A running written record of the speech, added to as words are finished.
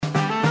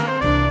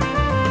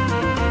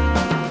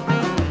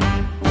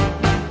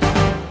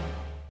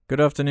Good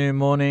afternoon,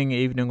 morning,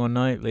 evening, or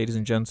night, ladies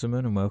and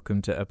gentlemen, and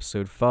welcome to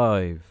episode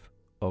 5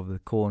 of the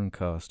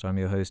Corncast. I'm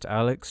your host,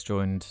 Alex,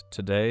 joined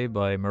today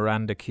by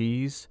Miranda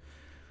Keys,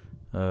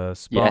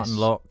 Spartan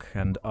Locke,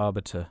 and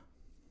Arbiter.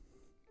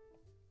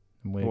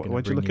 And we're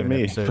going to bring you an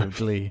episode of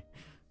Glee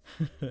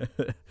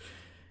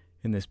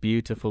in this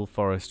beautiful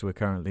forest we're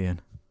currently in.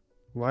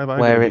 Why have I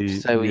got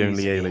the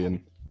only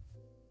alien?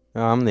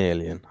 Oh, I'm the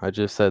alien. I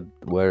just said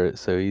where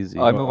it's so easy.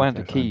 I'm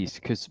Miranda Keys,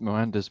 because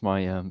Miranda's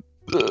my...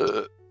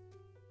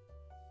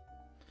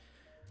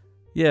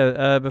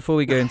 Yeah, before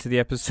we go into the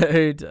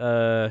episode,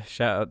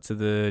 shout out to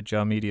the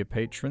Jar Media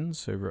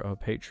patrons over at our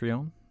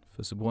Patreon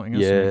for supporting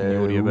us and making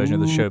the audio version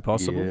of the show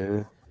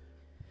possible.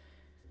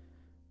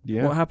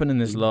 Yeah. What happened in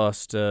this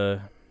last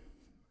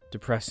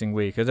depressing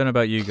week? I don't know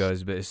about you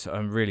guys, but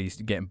I'm really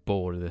getting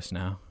bored of this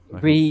now.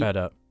 I'm fed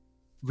up.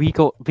 We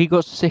got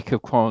sick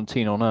of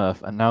quarantine on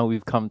Earth, and now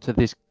we've come to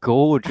this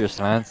gorgeous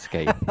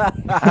landscape.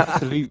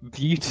 Absolute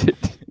beauty.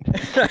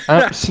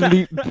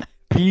 Absolute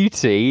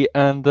beauty,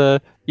 and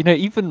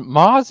even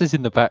Mars is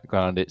in the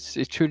background. It's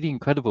truly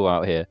incredible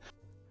out here.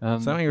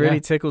 Something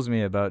really tickles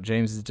me about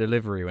James's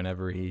delivery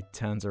whenever he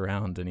turns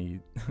around and he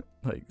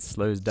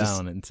slows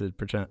down into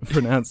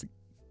pronounce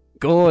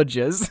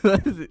gorgeous.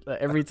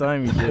 Every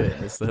time you do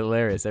it, it's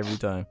hilarious. Every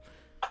time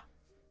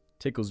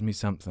tickles me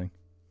something.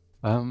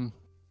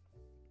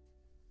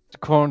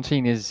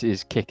 Quarantine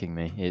is kicking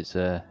me. It's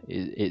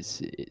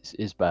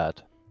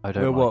bad. I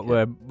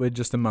don't. We're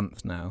just a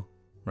month now,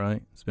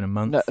 right? It's been a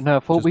month. No, I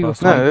thought we were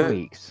 5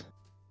 weeks.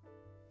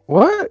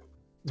 What?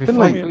 It's been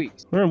 5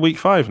 weeks. We're in week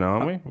 5 now,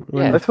 aren't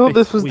we? I thought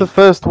this was the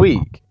first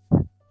week.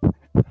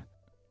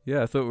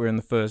 Yeah, I thought we were in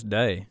the first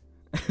day.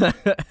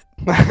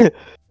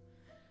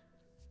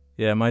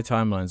 Yeah, my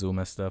timeline's all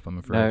messed up, I'm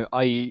afraid. No,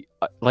 I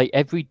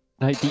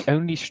the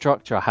only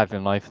structure I have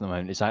in life at the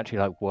moment is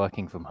actually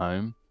working from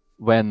home.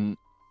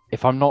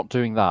 If I'm not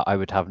doing that, I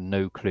would have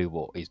no clue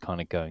what is kind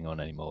of going on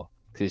anymore.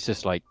 Because it's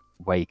just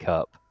wake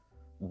up,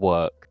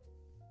 work,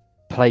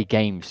 play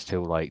games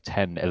till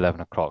 10,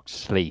 11 o'clock,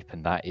 sleep,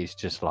 and that is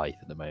just life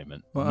at the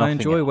moment. Well, I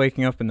enjoy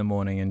waking up in the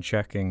morning and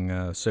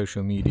checking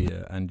social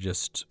media and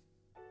just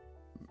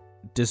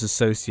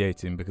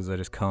disassociating because I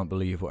just can't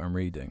believe what I'm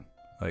reading.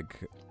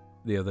 Like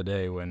the other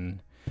day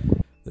when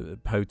the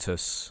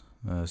POTUS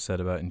said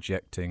about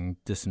injecting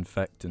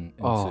disinfectant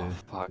into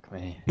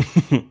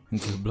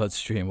the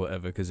bloodstream,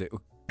 whatever, because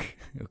it'll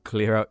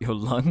clear out your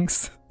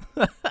lungs.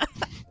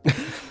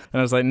 And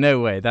I was like, no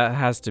way, that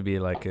has to be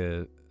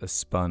a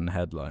spun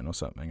headline or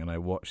something. And I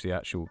watched the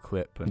actual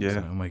clip and was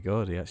like, oh my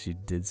god, he actually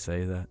did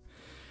say that.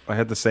 I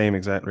had the same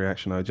exact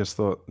reaction. I just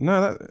thought,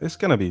 no, it's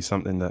going to be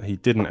something that he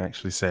didn't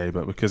actually say,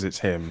 but because it's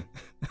him.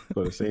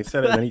 But so he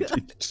said it and he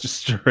just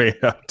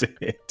straight up did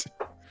it.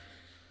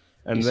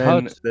 And it's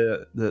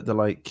then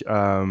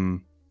the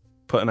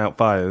putting out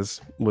fires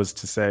was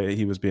to say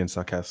he was being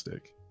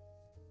sarcastic.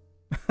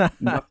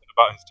 Nothing about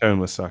his tone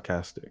was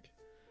sarcastic.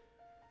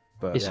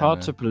 But it's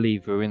hard to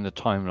believe we're in the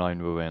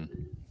timeline we're in.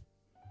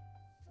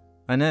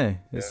 I know.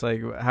 It's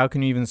how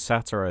can you even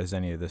satirize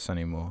any of this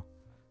anymore?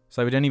 It's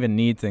we don't even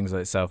need things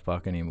like South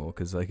Park anymore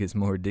because it's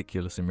more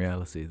ridiculous in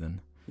reality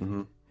than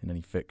in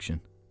any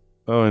fiction.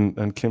 Oh,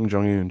 and Kim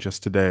Jong-un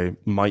just today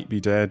might be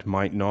dead,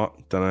 might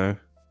not, don't know.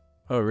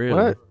 Oh, really?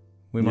 What?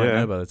 We might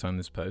know by the time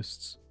this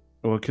posts.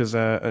 Well, because,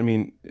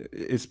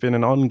 it's been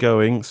an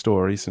ongoing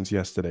story since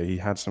yesterday. He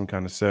had some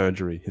kind of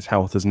surgery. His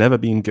health has never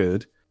been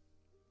good.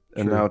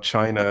 And now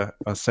China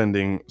are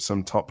sending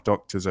some top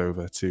doctors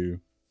over to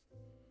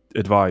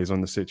advise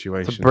on the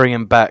situation. To bring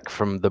him back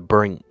from the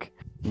brink.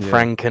 Yeah.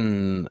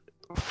 Francoon.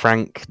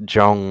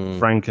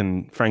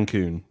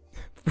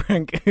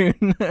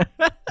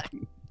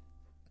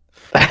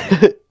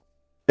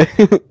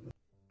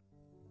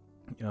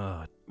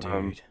 Oh,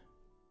 dude.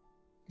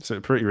 So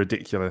pretty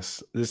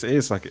ridiculous. It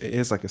is like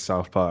a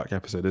South Park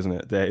episode, isn't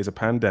it? There is a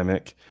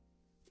pandemic.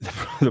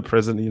 The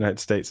president of the United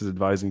States is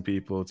advising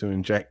people to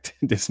inject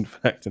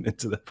disinfectant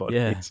into their bodies.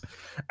 Yeah.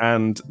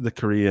 And the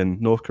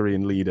North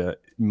Korean leader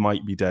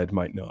might be dead,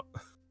 might not.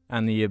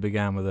 And the year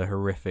began with a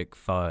horrific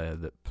fire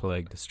that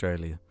plagued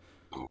Australia.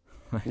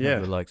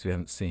 The likes we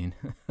haven't seen.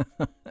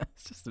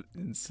 It's just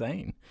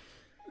insane.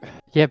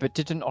 Yeah, but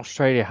didn't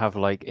Australia have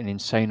an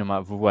insane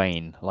amount of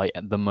rain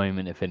at the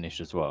moment it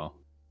finished as well?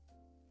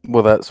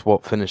 Well, that's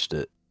what finished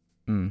it.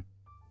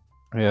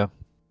 Yeah.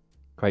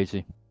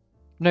 Crazy.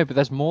 No, but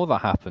there's more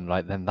that happened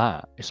than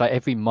that. It's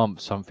every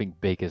month something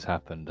big has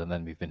happened, and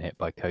then we've been hit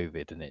by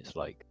COVID, and it's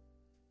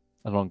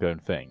an ongoing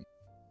thing.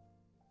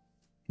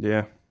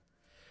 Yeah.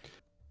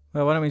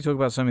 Well, why don't we talk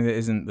about something that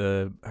isn't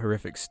the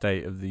horrific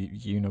state of the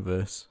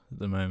universe at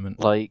the moment?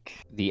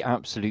 The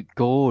absolute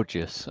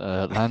gorgeous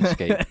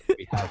landscape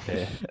we have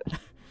here.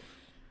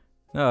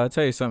 No, I'll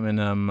tell you something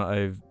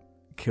I've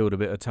killed a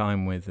bit of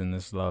time with in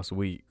this last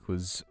week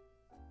was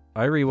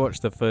I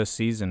rewatched the first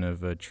season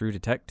of True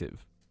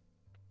Detective.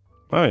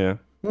 Oh, yeah.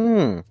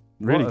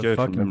 Really good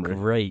from fucking memory.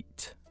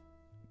 Great.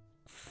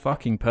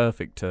 Fucking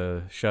perfect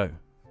show.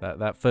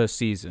 That first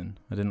season.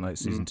 I didn't like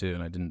season 2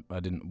 and I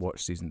didn't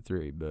watch season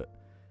 3, but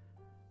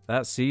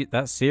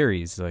that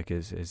series like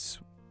is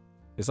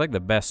it's like the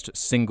best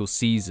single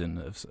season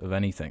of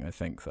anything I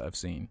think that I've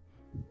seen.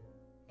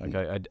 Like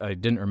I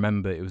didn't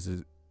remember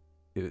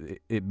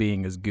it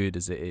being as good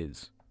as it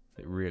is.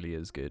 It really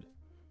is good.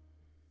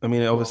 I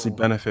mean, it obviously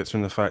benefits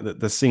from the fact that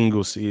the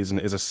single season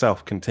is a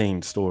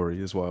self-contained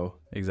story as well.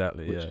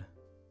 Exactly. Yeah.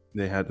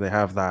 They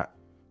have that.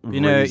 You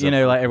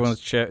know, like everyone's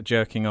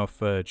jerking off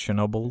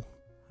Chernobyl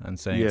and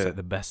saying it's like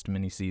the best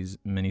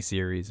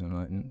miniseries. And I'm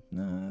like,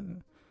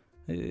 nah,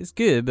 it's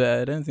good, but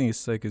I don't think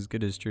it's like as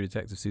good as True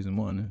Detective season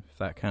 1, if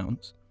that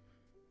counts.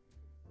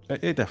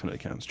 It definitely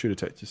counts. True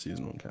Detective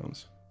season 1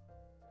 counts.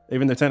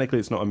 Even though technically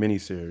it's not a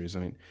miniseries. I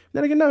mean,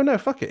 then again, no,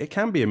 fuck it. It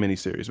can be a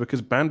miniseries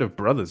because Band of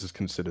Brothers is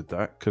considered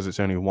that because it's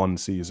only one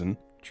season.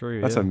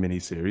 True. That's a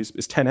miniseries.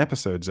 It's 10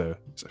 episodes though.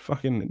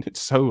 It's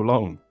so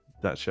long,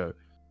 that show.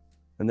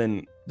 And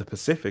then The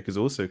Pacific is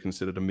also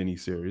considered a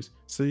miniseries.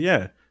 So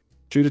yeah,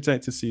 True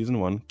Detective season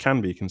 1 can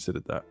be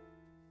considered that.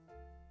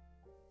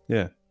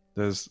 Yeah,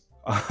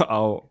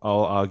 I'll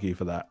argue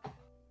for that.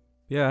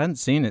 Yeah, I hadn't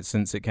seen it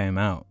since it came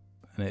out,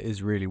 and it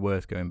is really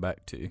worth going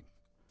back to.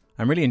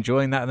 I'm really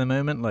enjoying that at the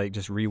moment, like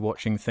just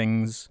rewatching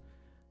things,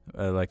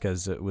 like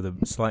with a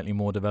slightly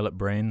more developed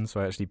brain, so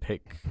I actually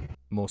pick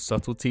more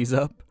subtleties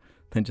up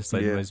than just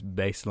like the most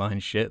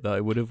baseline shit that I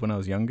would have when I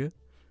was younger.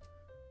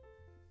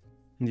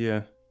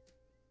 Yeah,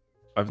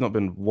 I've not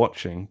been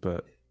watching,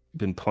 but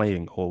been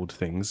playing old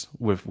things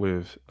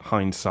with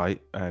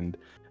hindsight and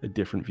a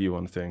different view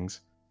on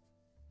things.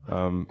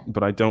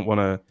 But I don't want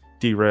to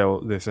derail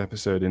this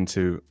episode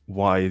into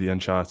why the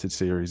Uncharted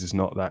series is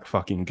not that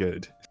fucking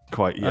good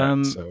quite yet.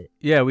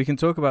 Yeah, we can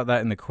talk about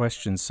that in the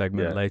questions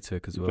segment later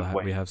because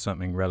we have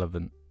something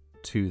relevant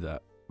to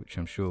that, which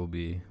I'm sure will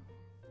be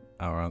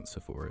our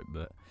answer for it.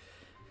 But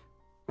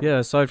yeah,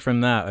 aside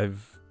from that,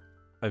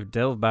 I've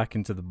delved back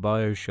into the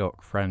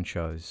BioShock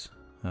franchise.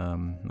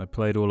 I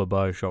played all of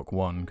BioShock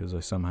 1 because I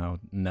somehow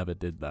never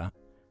did that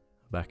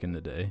back in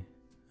the day,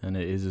 and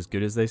it is as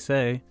good as they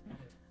say.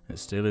 It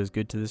still is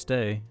good to this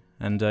day.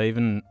 And I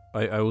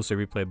also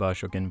replayed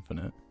BioShock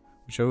Infinite,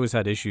 which I always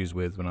had issues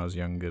with when I was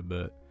younger,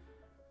 but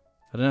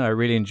I don't know, I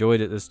really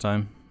enjoyed it this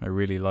time. I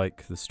really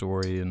like the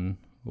story and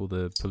all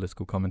the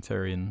political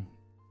commentary and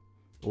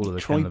all of the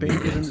Troy kind of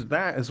Baker's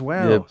that as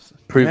well. Yeah,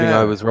 proving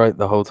I was right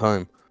the whole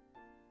time.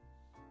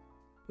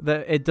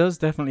 It does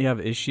definitely have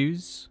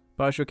issues,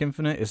 BioShock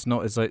Infinite. It's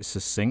not as like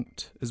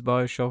succinct as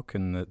BioShock,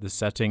 and the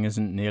setting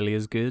isn't nearly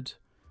as good,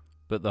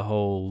 but the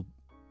whole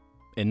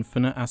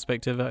Infinite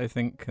aspect of it, I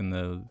think, and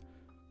the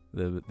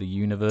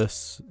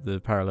universe, the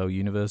parallel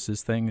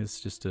universes thing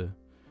is just a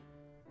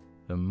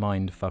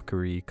mind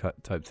fuckery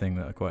type thing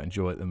that I quite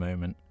enjoy at the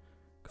moment,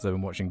 because I've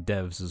been watching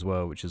Devs as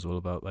well, which is all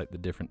about like the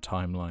different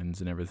timelines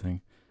and everything,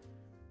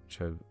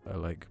 which I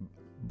like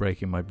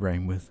breaking my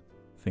brain with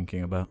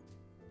thinking about.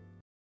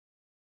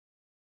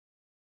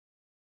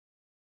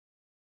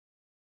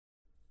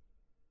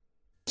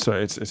 So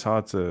it's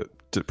hard to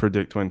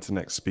predict when to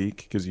next speak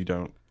because you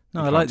don't.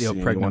 No, I like the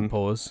old pregnant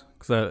pause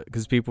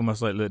because people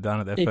must like look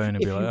down at their phone and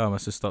be like, "Oh, I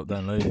must have stopped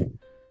downloading."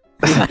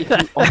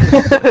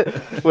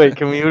 Wait,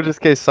 can we all just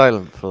go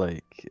silent for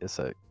like a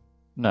sec?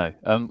 No.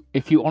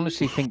 If you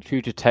honestly think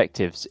True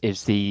Detectives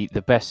is the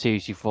best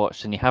series you've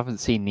watched and you haven't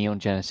seen Neon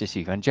Genesis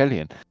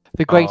Evangelion,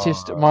 the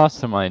greatest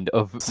mastermind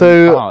of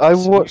So arts. I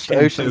watched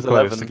Getting Ocean's so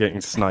close 11. to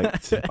getting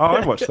sniped.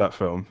 I watched that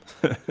film.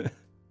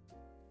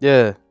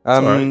 Yeah.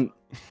 alright.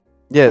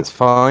 Yeah, it's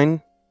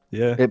fine.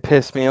 Yeah. It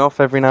pissed me off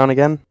every now and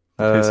again.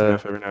 Piss me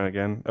off every now and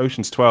again.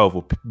 Ocean's 12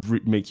 will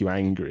make you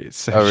angry. It's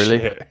so Oh, really?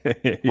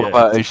 shit. What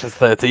about Ocean's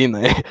 13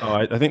 though? Oh,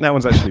 I think that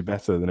one's actually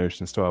better than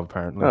Ocean's 12,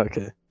 apparently.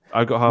 Okay.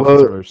 I got halfway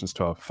through Ocean's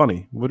 12.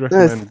 Funny. Would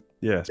recommend.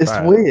 It's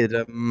bad. weird.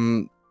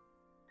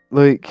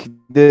 Like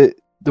the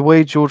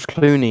way George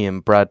Clooney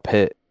and Brad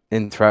Pitt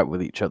interact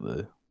with each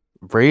other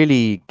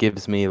really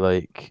gives me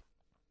like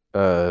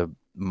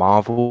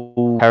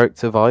Marvel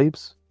character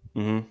vibes.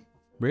 Mm-hmm.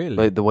 Really?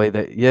 Like the way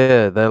that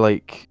they're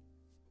like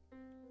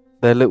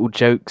their little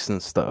jokes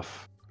and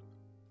stuff.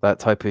 That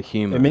type of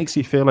humor. It makes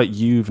you feel like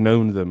you've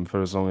known them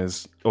for as long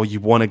as, or you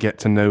want to get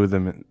to know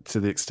them to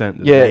the extent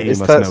that they it's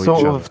must that know sort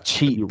each of other.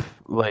 cheap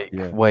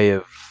way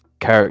of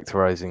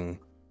characterizing.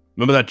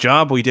 Remember that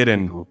job we did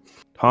in people.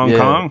 Hong Yeah.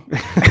 Kong?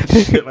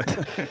 Shit like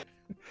that.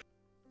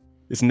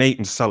 It's Nate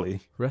and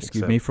Sully. Rescued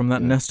except- me from that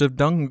yeah. nest of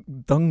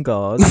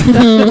dungars.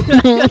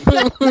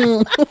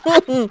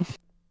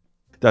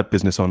 That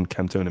business on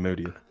Cantona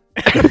Modia.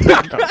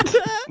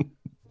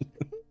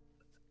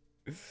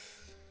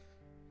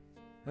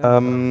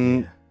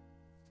 And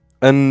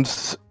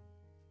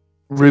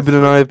Ruben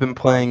and I have been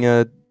playing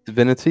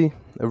Divinity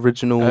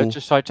original.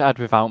 Just like to add,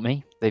 without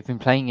me, they've been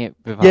playing it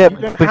without Yeah, me.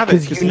 You don't have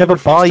it because you never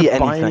refuse buy to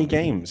buy any anything.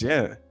 games.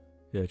 Yeah.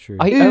 Yeah, true.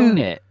 I own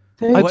it.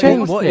 I What-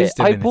 bought what it. is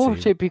I Divinity?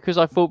 bought it because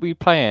I thought we'd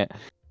play it,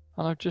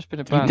 and I've just been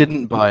You abandoned.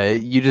 didn't buy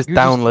it. You just You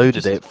just-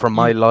 downloaded it from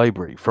my you-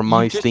 library, from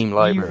my You've just- Steam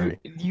library.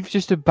 You've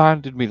just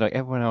abandoned me like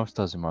everyone else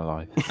does in my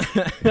life.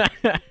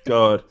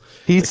 God.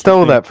 He If you stole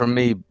think- that from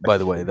me, by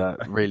the way.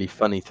 That really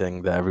funny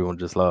thing that everyone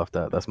just laughed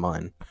at. That's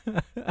mine.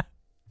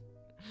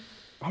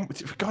 Oh,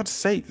 for God's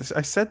sake!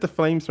 I said the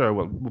flamethrower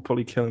will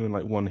probably kill him in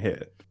like one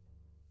hit.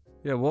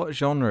 Yeah, what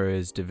genre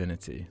is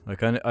Divinity?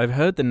 Like, I've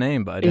heard the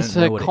name, but I don't It's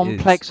know a what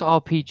complex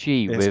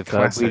RPG It's with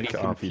classic really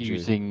RPG.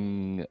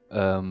 confusing.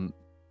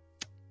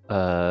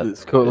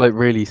 It's got like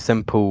really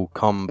simple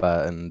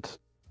combat and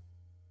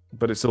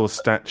But it's all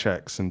stat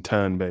checks and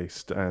turn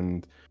based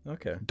and it is.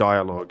 Okay.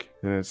 dialogue,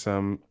 and it's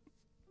a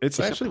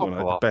actually one of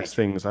the proper best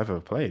things I've ever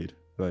played.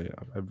 Like,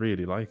 I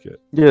really like it.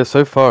 yeah.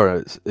 So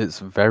far, it's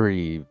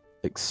very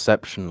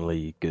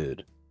exceptionally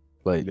good.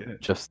 Like Yeah.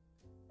 just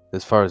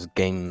as far as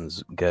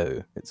games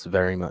go, it's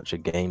very much a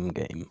game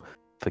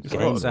for It's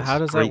games. So how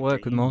does that great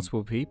work with game.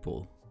 multiple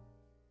people?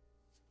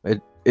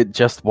 It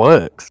just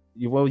works.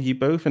 You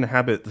both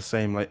inhabit the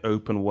same like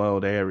open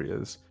world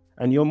areas,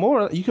 and you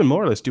can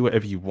more or less do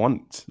whatever you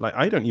want. Like,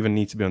 I don't even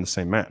need to be on the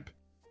same map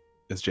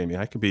as Jamie.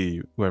 I could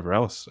be wherever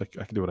else. I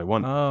can do what I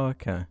want. Oh,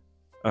 okay.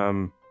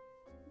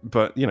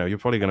 But you're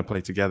probably going to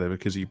play together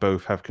because you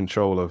both have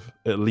control of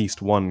at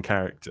least one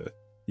character.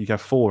 You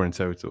have 4 in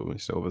total,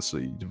 so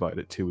obviously you divide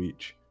it 2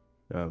 each.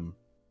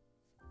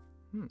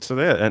 So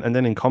there, and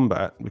then in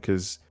combat,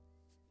 because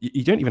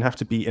you don't even have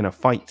to be in a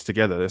fight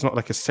together. There's not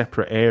like a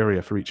separate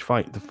area for each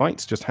fight. The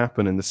fights just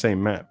happen in the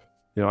same map.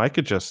 I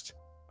can just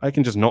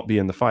not be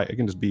in the fight. I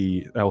can just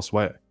be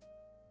elsewhere,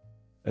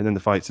 and then the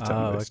fights are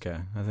Oh, turn-based. okay.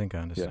 I think I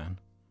understand.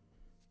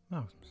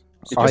 Oh,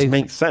 It just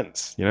makes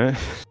sense,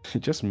 It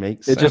just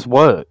makes It sense. just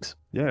works.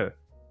 Yeah.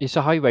 It's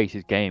a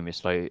high-rated game.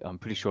 It's like I'm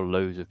pretty sure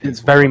loads of people.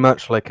 It's very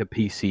much like a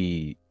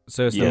PC.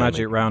 so it's the Yeah, Magic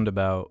maybe.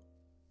 Roundabout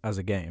as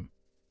a game.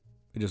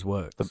 It just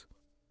works.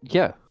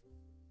 Yeah.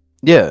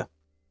 Yeah,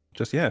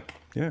 Just yeah.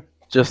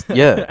 just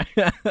yeah.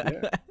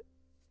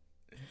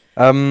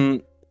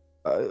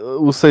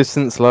 Also,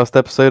 since last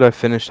episode, I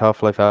finished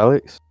Half-Life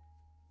Alyx.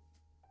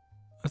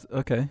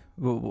 Okay.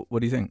 Well, what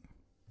do you think?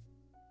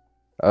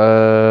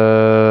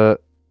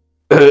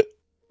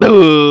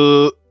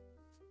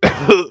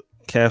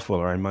 Careful,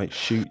 or I might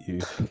shoot you.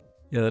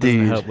 Yeah, that doesn't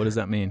Dude. help. What does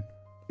that mean?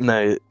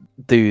 No,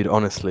 dude,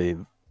 honestly,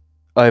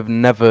 I've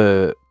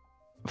never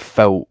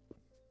felt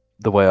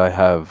the way I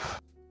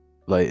have,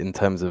 like, in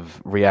terms of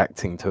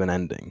reacting to an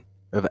ending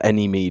of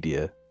any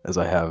media as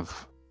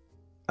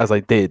I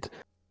did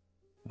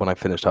when I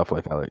finished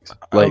Half-Life Alyx.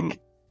 Like,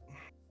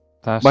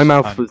 That's my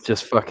mouth was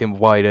just fucking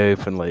wide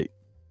open, like,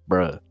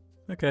 bruh.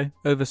 Okay,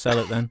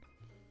 oversell it then.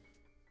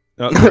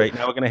 Oh, great!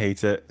 Now we're gonna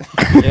hate it.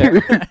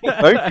 I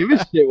don't give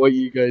a shit what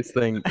you guys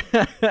think.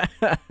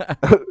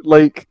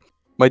 Like,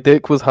 my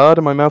dick was hard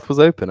and my mouth was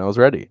open. I was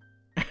ready.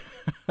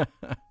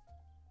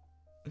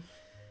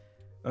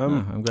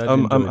 I'm glad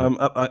you enjoyed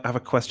it. I have a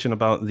question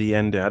about the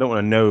ending. I don't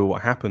want to know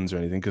what happens or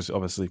anything because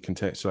obviously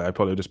contextually, I'd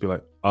probably just be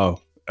like, "Oh,"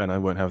 and I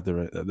won't have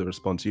the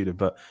response you did.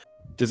 But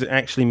does it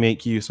actually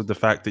make use of the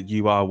fact that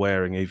you are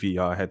wearing a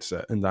VR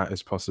headset, and that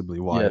is possibly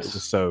why it Yes.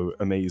 was so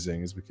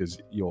amazing? Is because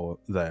you're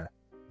there.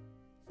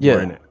 Yeah.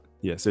 You're in it.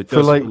 Yeah. So it For,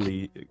 does like-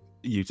 really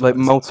utilize Like, it.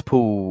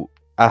 multiple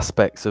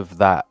aspects of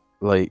that.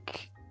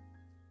 Like,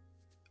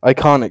 I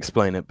can't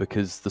explain it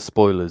because the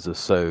spoilers are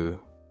so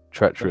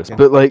treacherous. Okay.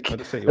 But, like, I'll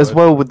just take your as word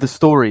well for with the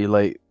story,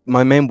 like,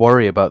 my main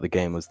worry about the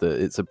game was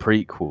that it's a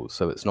prequel,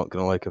 so it's not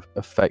going to, like,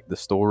 affect the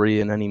story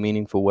in any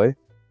meaningful way.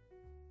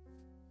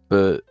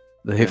 But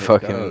they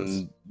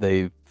it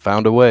they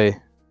found a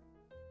way.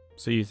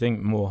 So you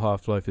think more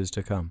Half-Life is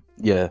to come?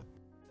 Yeah.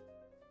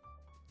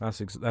 That's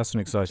an Do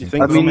exciting. you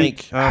think I they'll mean-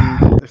 make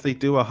if they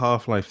do a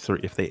Half-Life 3,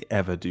 if they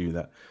ever do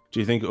that? Do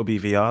you think it'll be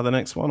VR the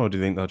next one, or do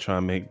you think they'll try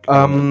and make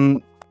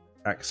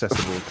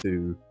accessible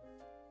to,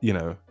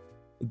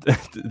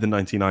 the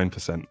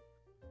 99%?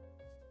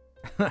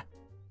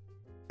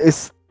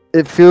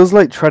 It feels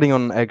like treading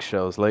on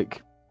eggshells,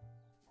 like,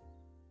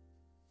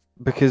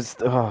 because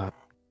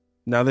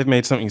Now they've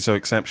made something so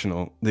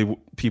exceptional,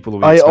 people will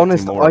be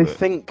expecting more I of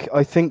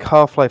it. think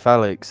Half-Life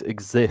Alyx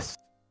exists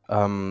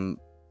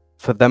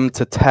for them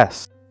to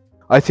test.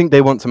 I think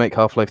they want to make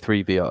Half-Life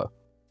 3 VR,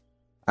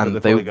 and they're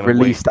they probably gonna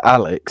released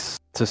Alyx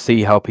to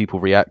see how people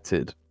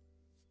reacted,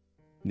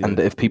 Yeah. and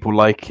if people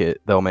like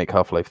it, they'll make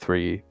Half-Life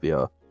 3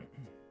 VR.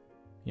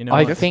 You know,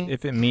 I what? think-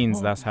 if it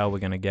means that's how we're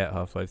gonna get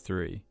Half-Life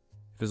 3,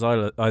 if it's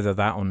either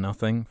that or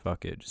nothing,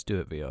 fuck it, just do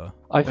it VR.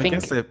 I I think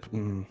guess no.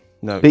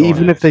 But go on,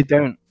 even if Alex. they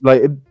don't,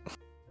 like,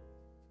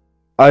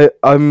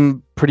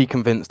 I'm pretty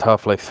convinced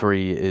Half-Life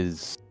 3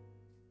 is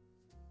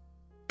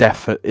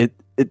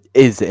it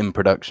is in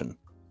production.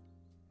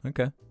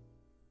 Okay.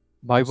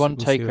 my We'll one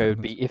see what takeaway would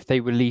happens. be if they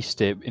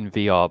released it in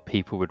VR,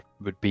 people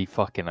would be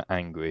fucking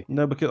angry.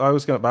 No, because I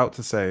was about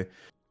to say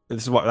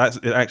this is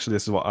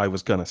what I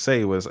was gonna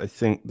say was I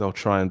think they'll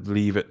try and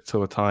leave it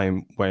to a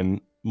time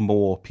when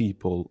more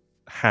people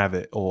have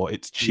it, or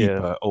it's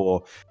cheaper,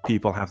 or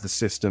people have the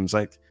systems.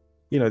 Like,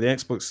 the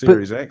Xbox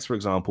Series X, for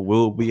example,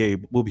 will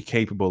be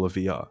capable of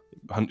VR.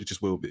 It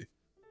just will be.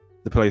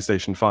 The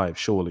PlayStation 5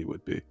 surely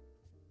would be.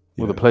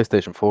 Well, the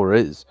PlayStation 4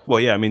 is. Well,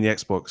 yeah, I mean the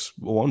Xbox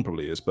One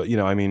probably is, but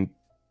I mean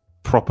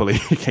properly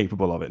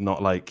capable of it,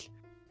 not like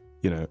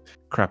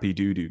crappy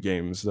doo-doo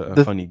games that are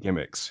The- funny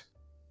gimmicks.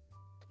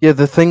 Yeah,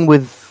 the thing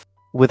with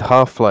with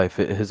Half-Life,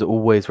 it has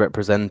always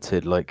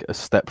represented like a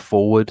step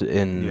forward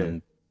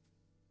in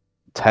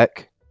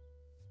tech.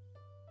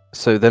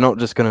 So they're not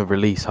just going to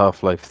release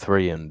Half-Life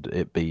 3 and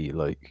it be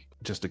like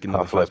just another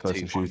Half-Life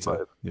first-person 2.5.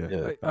 shooter. Yeah.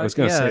 Yeah. I was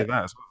going to say yeah.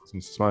 that as well.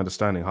 Since it's my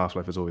understanding,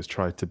 Half-Life has always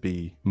tried to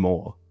be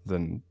more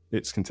than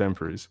its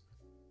contemporaries.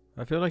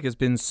 I feel like it's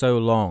been so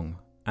long,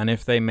 and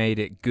if they made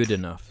it good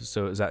enough,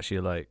 so it's actually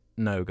like,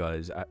 no,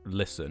 guys,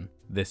 listen,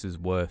 this is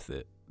worth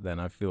it, then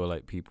I feel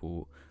like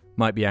people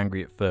might be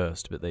angry at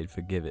first, but they'd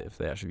forgive it if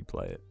they actually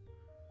play it.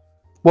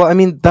 Well, I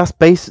mean, that's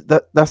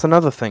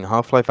another thing.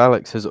 Half-Life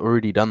Alyx has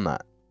already done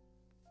that.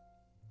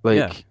 Like,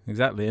 yeah,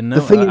 exactly. And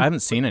the thing I is- haven't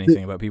seen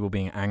anything about people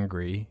being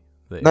angry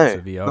that No, it's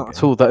a VR not game.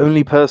 at all. The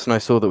only person I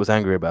saw that was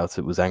angry about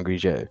it was Angry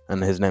Joe,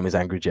 and his name is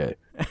Angry Joe.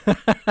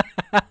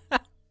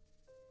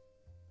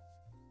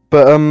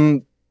 But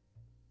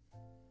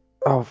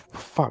oh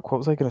fuck, what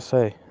was I gonna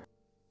say?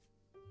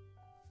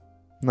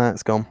 Nah,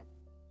 it's gone.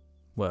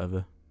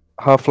 Whatever.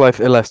 Half-Life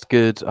Illest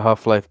good,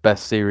 Half-Life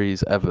best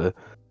series ever.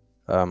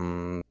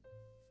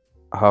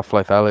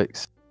 Half-Life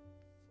Alyx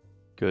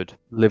Good.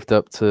 lived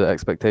up to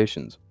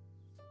expectations.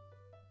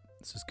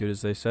 It's as good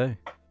as they say.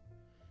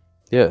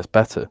 Yeah, it's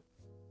better.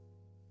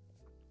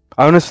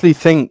 I honestly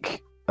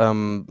think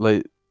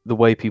like the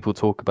way people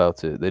talk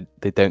about it,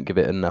 they don't give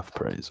it enough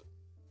praise.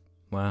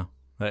 Wow,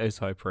 that is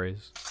high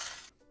praise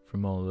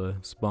from all the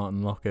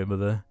Spartan Lock over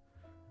there.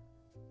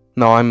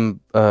 No, I'm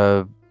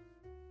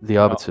the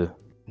Arbiter.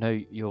 No,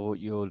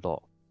 you're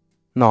lot.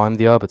 No, I'm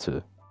the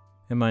Arbiter.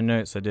 In my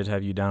notes, I did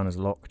have you down as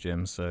Lock,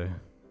 Jim, so...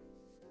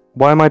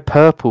 Why am I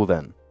purple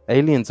then?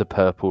 Aliens are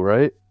purple,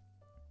 right?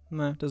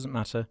 No, it doesn't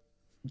matter.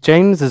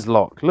 James is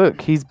Locke.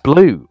 Look, he's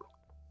blue.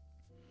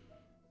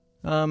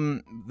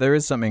 There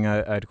is something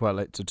I'd quite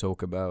like to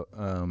talk about,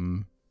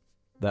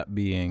 that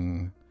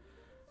being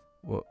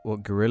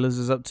what Gorillaz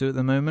is up to at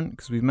the moment,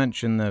 because we've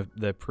mentioned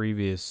their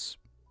previous...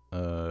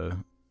 Are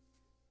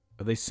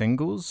they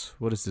singles?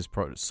 What is this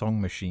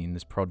Song Machine,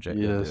 this project?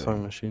 they're Yeah, doing?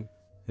 Song Machine.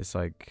 It's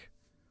like,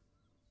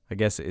 I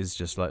guess it is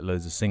just like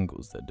loads of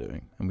singles they're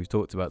doing. And we've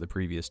talked about the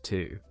previous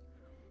two.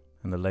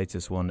 And the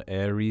latest one,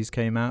 Aries,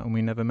 came out and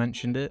we never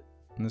mentioned it.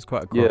 And there's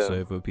quite a Yeah.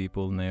 crossover with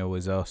people, and they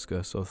always ask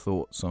us our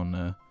thoughts on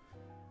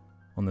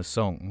the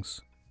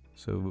songs.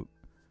 So,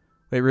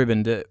 wait,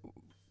 Ruben,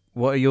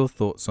 what are your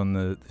thoughts on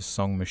the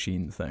Song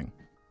Machine thing?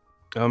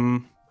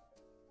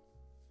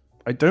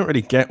 I don't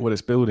really get what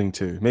it's building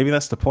to. Maybe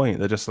that's the point.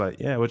 They're just like,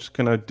 yeah, we're just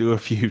gonna do a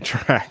few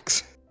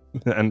tracks,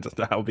 and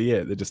that'll be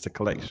it. They're just a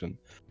collection,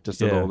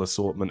 just a Yeah. little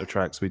assortment of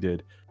tracks we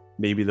did.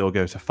 Maybe they'll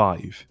go to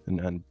 5,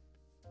 and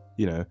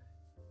you know,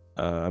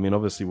 I mean,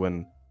 obviously,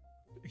 when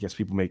I guess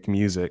people make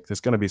music, there's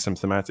going to be some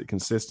thematic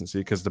consistency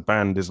because the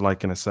band is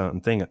liking a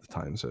certain thing at the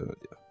time. So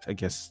I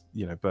guess,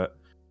 you know, but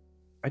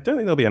I don't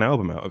think there'll be an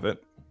album out of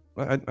it.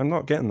 I'm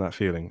not getting that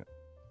feeling.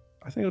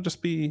 I think it'll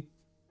just be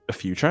a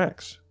few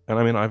tracks, and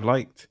I mean, I've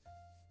liked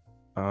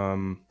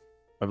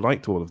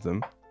all of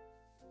them.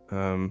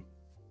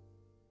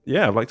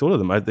 Yeah, I've liked all of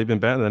them. They've been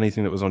better than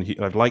anything that was on.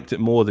 I've liked it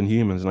more than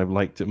Humans, and I've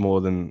liked it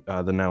more than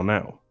the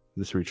Now.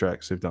 The 3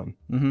 tracks they've done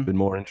Mm-hmm. been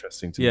more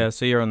interesting to me. Yeah,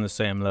 so you're on the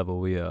same level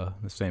we are,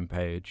 the same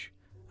page.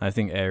 I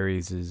think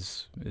Aries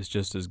is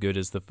just as good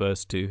as the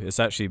first two. It's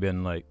actually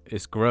been like,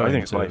 it's growing. I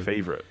think it's to- my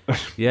favorite.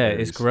 Yeah,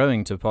 Aries. it's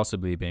growing to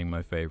possibly being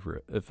my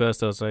favorite. At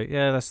first I was like,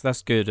 yeah,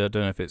 that's good. I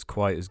don't know if it's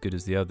quite as good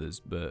as the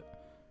others, but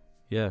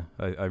yeah,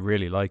 I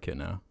really like it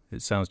now.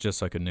 It sounds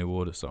just like a New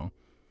Order song.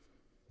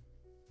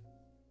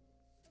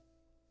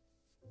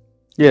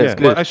 Yeah, it's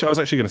good. Well, actually, I was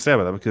actually going to say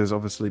about that because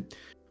obviously,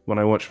 when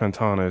I watched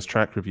Fantano's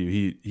track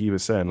review, he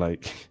was saying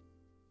like,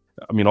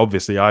 I mean,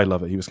 obviously I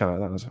love it. He was kind of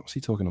like that. I was like, what's he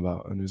talking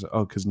about? And he was like,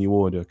 oh, because New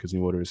Order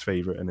is his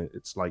favorite, and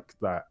it's like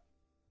that,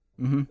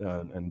 Mm-hmm.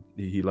 and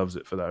he loves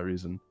it for that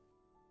reason.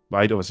 But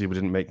I obviously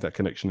didn't make that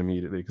connection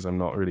immediately because I'm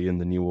not really in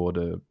the New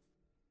Order,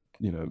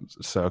 you know,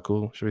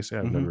 circle. Should we say?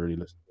 I've Mhm. never really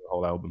listened to the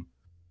whole album.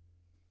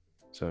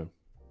 So,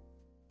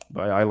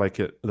 but I like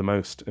it the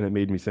most, and it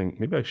made me think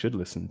maybe I should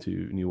listen to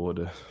New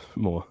Order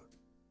more.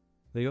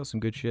 They got some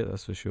good shit,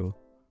 that's for sure.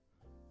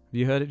 Have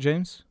you heard it,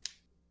 James?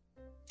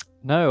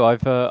 No,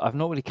 I've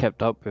not really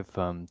kept up with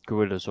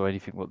Gorillaz or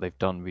anything what they've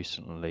done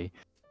recently.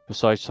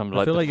 Besides some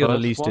like I feel the like you're the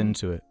first least one.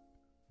 into it.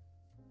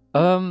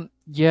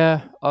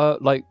 Yeah.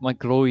 Like my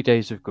glory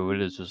days of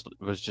Gorillaz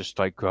was just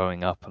like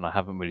growing up, and I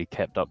haven't really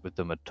kept up with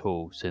them at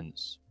all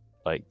since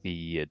like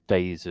the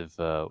days of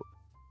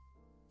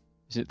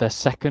is it their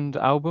second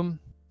album?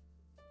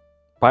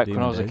 Back when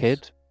Demon I was a Days?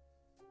 kid.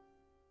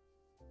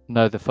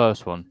 No, the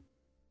first one.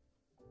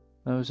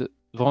 No, was it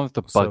the one with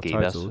the buggy?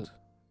 That's Self-titled.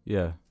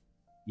 Yeah.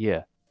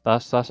 yeah.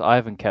 That's I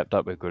haven't kept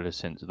up with Gorillaz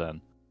since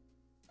then.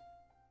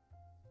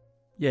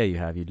 Yeah, you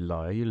have, you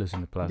liar. You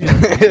listen to Plastic.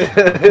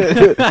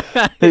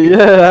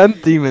 Yeah,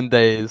 and Demon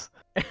Days.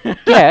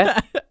 Yeah.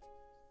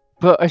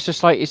 But it's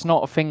just like it's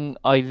not a thing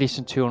I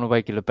listen to on a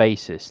regular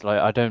basis. Like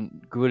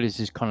Gorillaz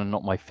is kind of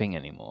not my thing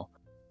anymore.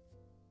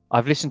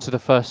 I've listened to the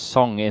first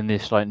song in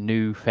this like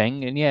new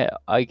thing, and yeah,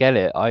 I get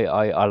it.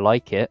 I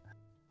like it.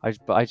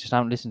 But I just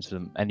haven't listened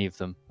to any of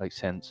them like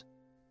since.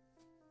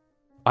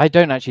 I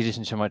don't actually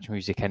listen to much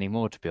music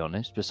anymore, to be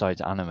honest,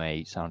 besides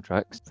anime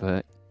soundtracks.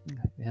 But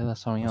yeah,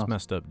 that's something That's else.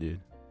 messed up,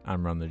 dude.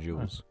 And Run the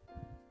Jewels.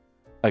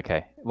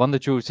 Okay, One of the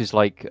Jewels is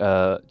like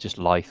just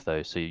life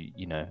though, so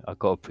you know I've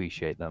got to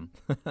appreciate them.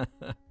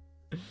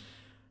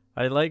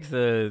 I like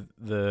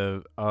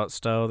the art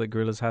style that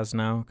Gorillaz has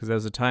now, because there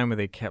was a time where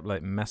they kept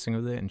like messing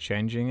with it and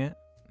changing it.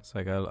 It's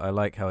like I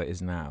like how it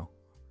is now,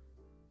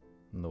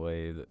 and the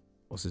way that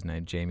what's his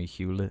name, Jamie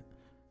Hewlett,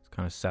 is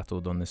kind of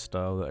settled on this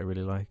style that I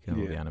really like, and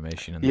all the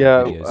animation and the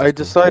Yeah, videos. I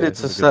decided it's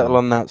to a good settle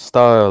one. on that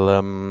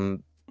style,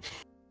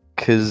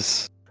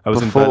 because I was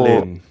Before- in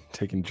Berlin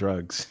taking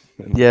drugs.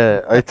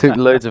 yeah, I took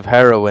loads of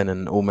heroin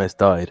and almost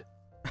died.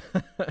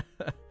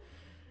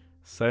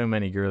 So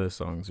many Gorillaz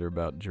songs are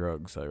about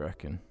drugs, I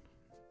reckon.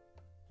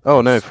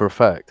 Oh no, for a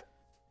fact.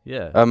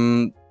 Yeah.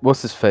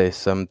 What's his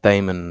face?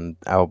 Damon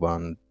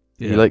Albarn.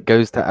 yeah. He like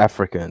goes to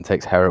Africa and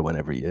takes heroin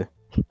every year.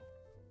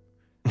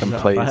 Is And that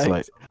a plays fact?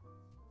 like.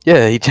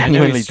 Yeah, he I know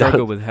genuinely he does.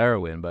 struggled with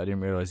heroin, but I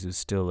didn't realize he was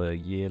still a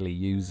yearly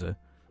user.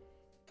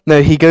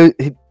 No, he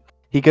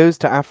goes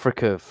to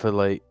Africa for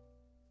like.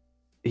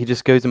 He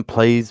just goes and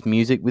plays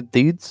music with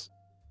dudes,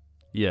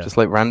 Yeah. just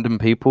like random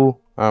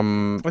people.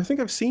 I think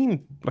I've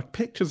seen like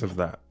pictures of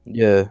that.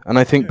 Yeah, and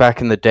I think Yeah.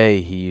 back in the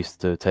day he used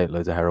to take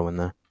loads of heroin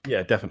there,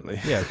 Yeah, definitely.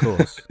 Yeah, of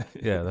course.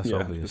 Yeah, that's yeah,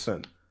 obvious.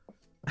 100%.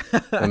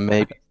 and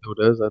maybe still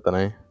does. I don't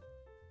know.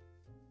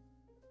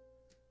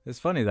 It's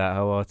funny that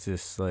how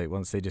artists, like,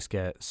 once they just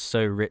get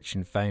so rich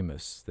and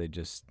famous, they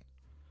just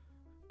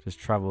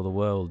travel the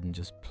world and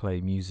just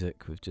play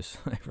music with just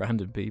like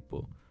random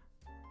people.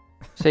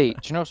 See, do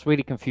you know what's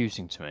really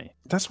confusing to me?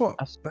 That's what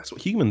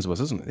humans was,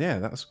 isn't it? Yeah,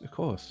 that's of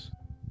course.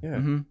 Yeah.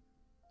 Mm-hmm.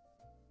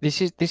 This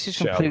is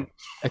Shell.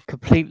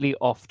 completely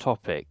off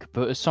topic,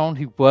 but as someone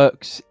who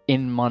works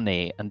in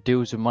money and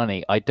deals with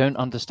money, I don't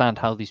understand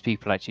how these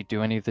people actually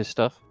do any of this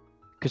stuff.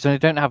 Because they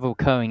don't have a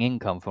recurring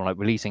income from like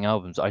releasing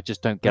albums. I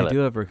just don't get They it. do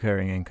have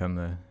recurring income,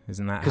 though.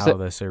 Isn't that 'Cause how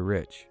they're so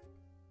rich?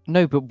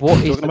 No, but what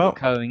is Talking the about?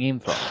 recurring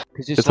income?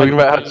 Because You're talking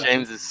about how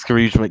James is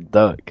Scrooge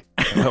McDuck.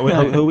 Who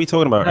are we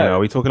talking about right No. now? Are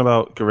we talking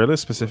about Gorillaz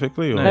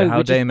specifically? Or? No, No, how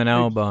we're just- Damon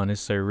Albarn is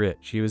so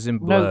rich. He was in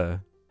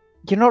Blur.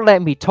 You're not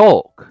letting me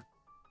talk.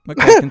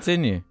 Okay,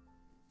 continue.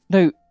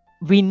 No,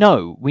 we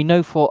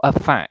know for a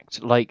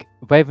fact, like,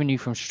 revenue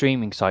from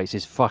streaming sites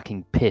is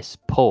fucking piss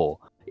poor.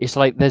 It's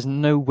like there's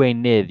nowhere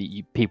near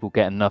that people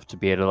get enough to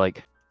be able to,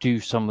 like, do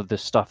some of the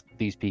stuff that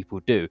these people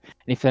do.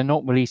 And if they're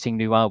not releasing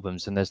new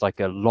albums and there's, like,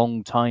 a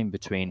long time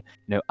between,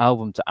 you know,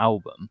 album to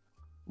album,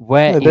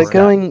 where they're is that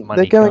going. money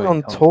They're going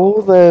on coming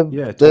tour. from?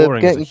 Yeah, They're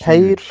touring is a getting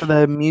paid huge- for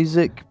their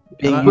music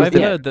being And used. I've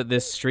in- heard that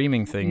this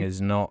streaming thing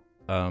is not,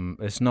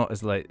 it's not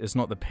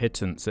the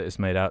pittance that it's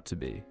made out to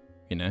be.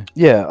 You know?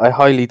 Yeah, I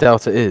highly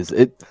doubt it is.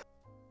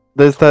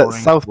 There's that Touring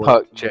South work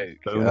Park with joke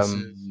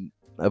bonuses.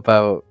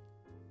 about.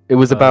 It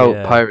was Oh, about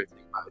yeah. pirating.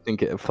 I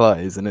think it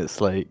applies, and it's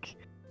like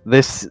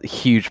this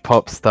huge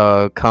pop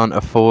star can't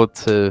afford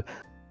to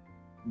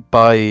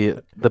buy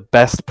the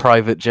best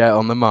private jet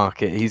on the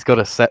market. He's got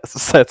to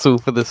settle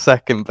for the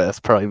second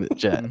best private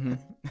jet. Mhm.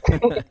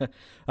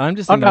 I'm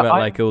just Oh, thinking no, about I-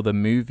 like all the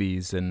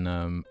movies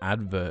and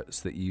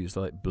adverts that use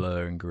like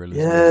Blur and Gorillaz.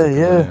 Yeah, music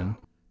yeah. alone,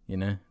 you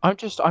know?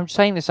 I'm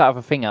saying this out of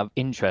a thing out of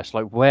interest.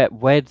 Like, where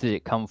did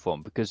it come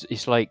from? Because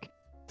it's like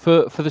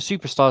for the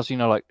superstars, you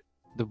know, like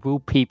the real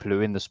people who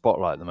are in the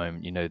spotlight at the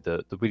moment, you know,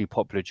 the really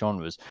popular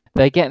genres,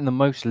 they're getting the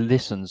most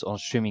listens on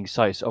streaming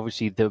sites.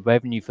 Obviously, the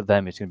revenue for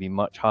them is going to be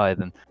much higher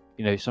than,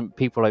 you know, some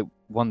people like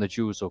One the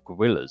Jewels or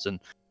Gorillaz. And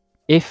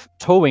if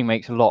touring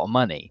makes a lot of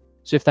money,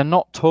 so if they're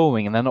not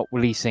touring and they're not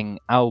releasing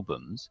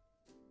albums,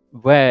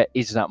 where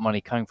is that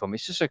money coming from?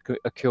 It's just a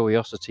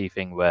curiosity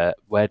thing.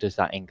 Where does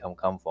that income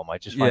come from? I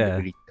just find Yeah. it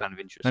really kind of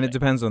interesting. And it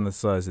depends on the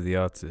size of the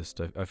artist.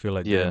 I feel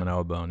like Yeah. Damon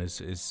Albarn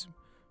is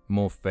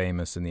more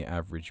famous than the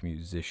average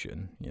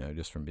musician, you know,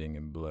 just from being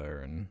in Blur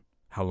and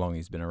how long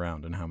he's been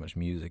around and how much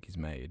music he's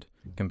made,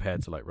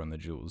 compared to like Run the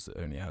Jewels that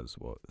only has,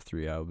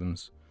 3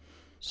 albums,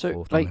 So,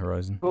 fourth on like, the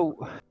horizon.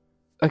 well,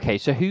 okay.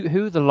 So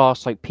who are the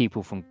last like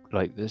people from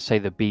like say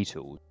the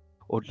Beatles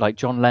or like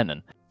John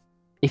Lennon?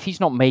 If he's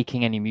not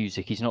making any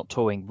music, he's not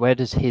touring. Where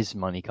does his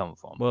money come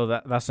from? Well,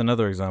 that's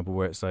another example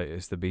where it's like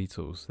it's the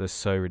Beatles. They're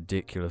so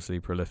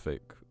ridiculously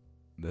prolific.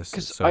 They're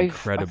 'Cause so I've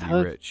incredibly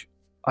heard- rich.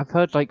 I've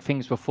heard like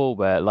things before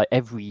where like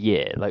every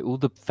year, like all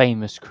the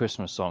famous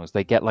Christmas songs,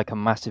 they get like a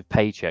massive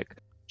paycheck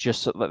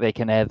just so that they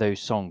can air those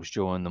songs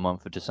during the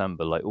month of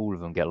December. Like all of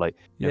them get like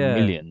you know, Yeah.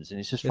 millions, and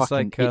it's just It's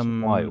fucking like, it's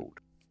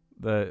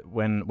wild.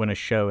 When a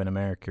show in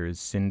America is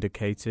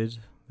syndicated,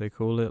 they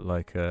call it,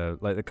 like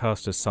the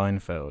cast of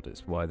Seinfeld.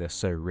 It's why they're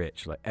so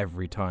rich. Like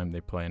every time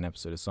they play an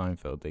episode of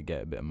Seinfeld, they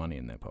get a bit of money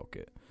in their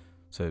pocket.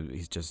 So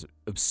he's just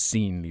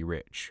obscenely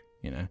rich,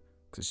 you know,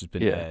 because it's just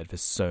been Yeah. aired for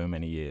so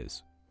many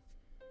years.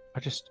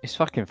 It's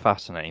fucking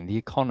fascinating. The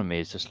economy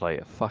is just like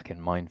a fucking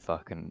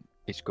mindfuck, and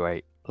it's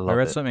great. I Love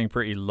read it. something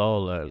pretty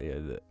lol earlier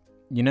that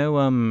you know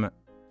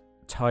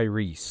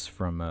Tyrese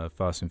from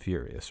Fast and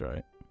Furious,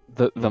 right?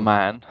 The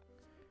man.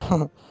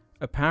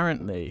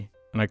 Apparently,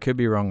 and I could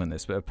be wrong on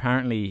this, but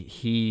apparently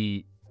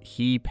he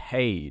he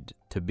paid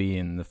to be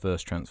in the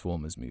first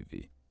Transformers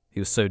movie. He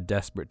was so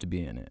desperate to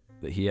be in it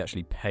that he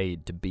actually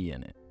paid to be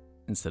in it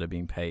instead of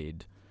being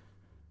paid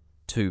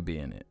to be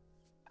in it.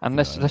 And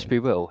let's be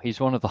real, he's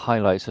one of the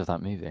highlights of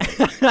that movie.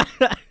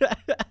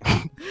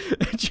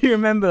 Do you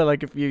remember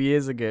like a few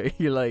years ago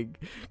he like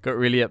got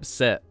really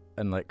upset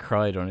and like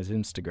cried on his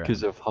Instagram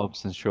Because of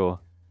Hobbs and Shaw.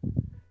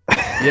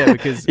 Yeah,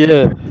 because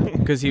Yeah.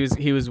 because he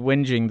was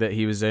whinging that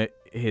he was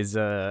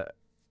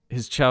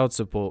his child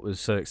support was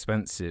so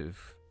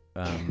expensive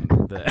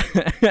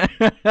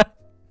that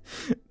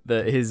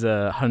that his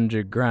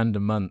 $100,000 a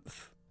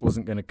month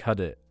wasn't going to cut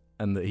it,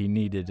 and that he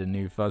needed a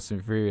new Fast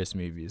and Furious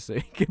movie so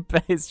he could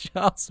pay his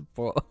child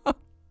support.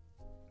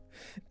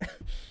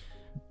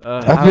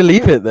 I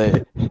believe it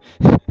though.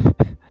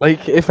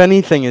 Like, if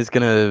anything is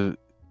gonna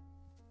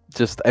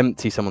just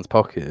empty someone's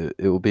pocket,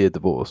 it will be a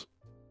divorce.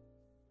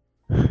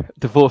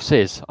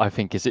 Divorces, I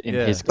think, is in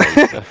Yeah. his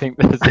case. I think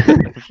there's.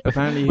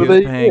 Apparently he Well, was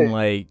there you paying go.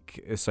 like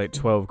it's like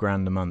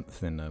 $12,000 a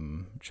month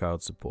in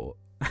child support.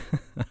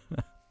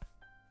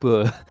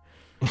 But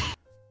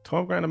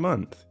 12 grand a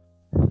month.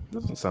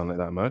 Doesn't sound like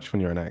that much when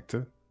you're an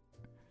actor.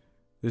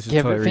 This is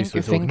yeah, but Tyrese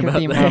we're think talking of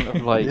the about amount there.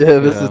 of like. Yeah,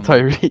 this is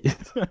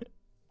Tyrese.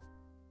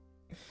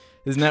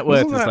 His net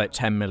worth Wasn't is that- like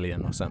 10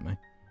 million or something.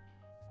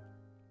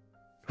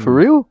 For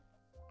real?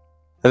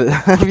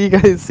 Have you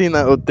guys seen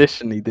that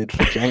audition he did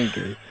for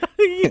Django?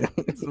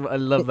 I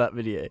love that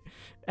video.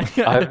 I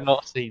have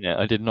not seen it.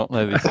 I did not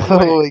know this.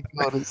 Oh my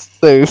god, it's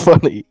so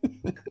funny.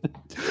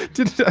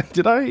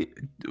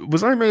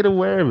 Was I made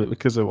aware of it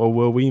because of, or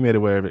were we made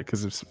aware of it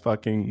because of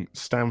fucking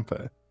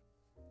Stamper?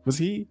 Was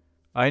he?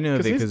 I know of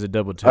 'Cause it he's- because of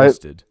Double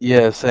Toasted.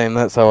 Yeah, same.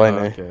 That's how I know.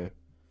 Okay.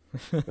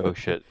 Oh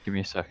shit! Give me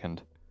a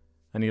second.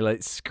 And he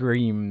like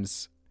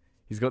screams.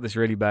 He's got this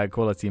really bad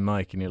quality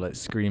mic, and he like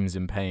screams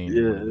in pain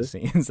in one of the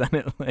scenes, and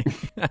it like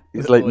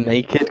He's like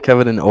naked,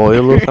 covered in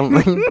oil or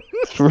something.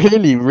 It's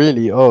really,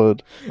 really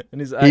odd. And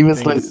his He was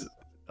acting like, is-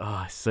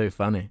 oh, it's so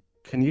funny.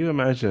 Can you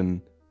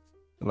imagine,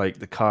 like,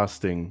 the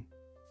casting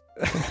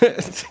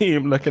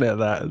team looking at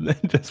that and then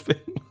just being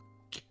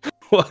like,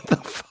 what the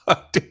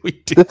fuck do we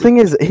do? the thing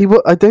is,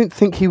 I don't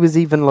think he was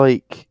even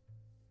like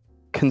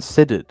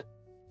considered.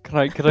 Can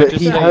I But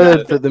just he say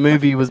heard that the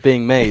movie was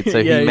being made, so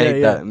Yeah, he yeah, made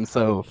yeah. that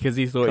himself. Because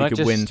he thought Can he I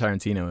could win just-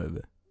 Tarantino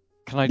over.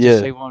 Can I just Yeah.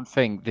 say one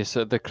thing? This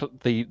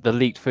the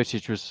leaked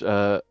footage was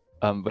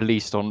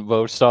released on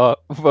Worldstar.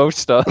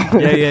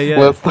 Yeah.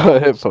 Well, it's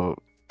not hip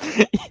hop.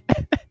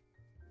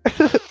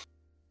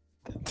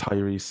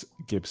 Tyrese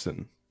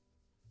Gibson.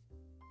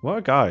 What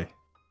a guy.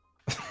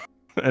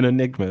 An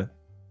enigma.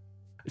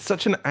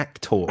 Such an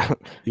actor,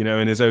 you know,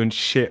 in his own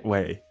shit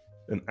way.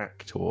 An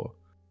actor.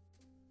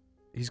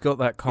 He's got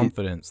that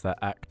confidence, that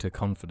actor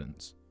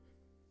confidence.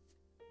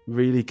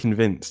 Really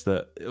convinced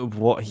that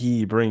what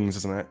he brings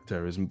as an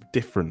actor is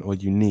different or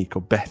unique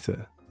or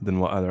better than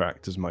what other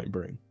actors might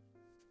bring.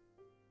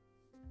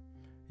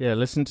 Yeah,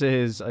 listen to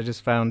his. I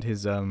just found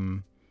his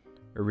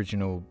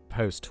original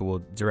post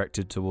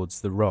directed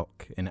towards The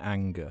Rock in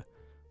anger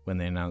when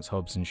they announced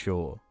Hobbs and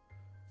Shaw.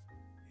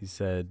 He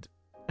said,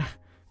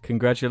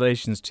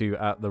 "Congratulations to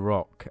at The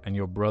Rock and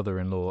your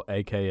brother-in-law,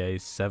 aka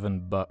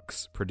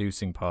 $7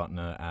 producing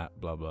partner at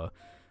blah blah,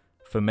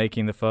 for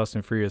making the Fast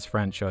and Furious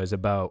franchise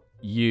about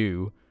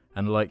you,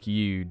 and like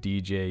you,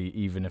 DJ.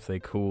 Even if they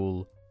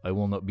call, I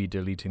will not be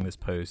deleting this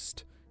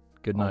post.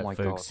 Good Oh night, my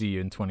folks. God. See you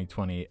in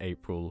 2020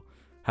 April.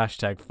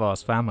 Hashtag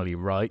Fast Family,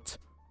 right?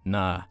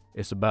 Nah,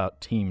 it's about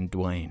Team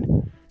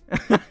Dwayne."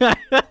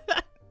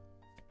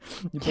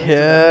 He posted that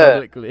Yeah.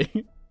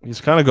 publicly.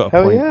 He's kind of got a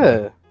Hell point. yeah.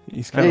 there.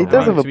 He's Yeah, kind he of does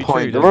right. have a To be true,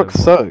 point. he The does Rock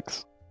have-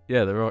 sucks.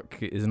 Yeah, The Rock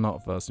is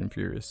not Fast and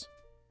Furious.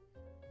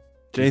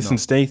 Jason not.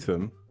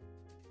 Statham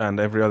and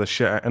every other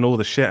shit and all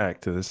the shit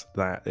actors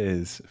that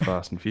is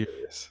Fast and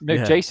Furious. No,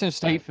 Yeah. Jason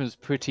Statham's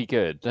pretty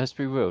good. Let's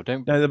be real.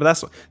 Don't. No,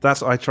 but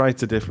that's I tried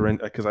to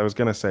differentiate because I was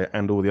gonna say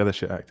and all the other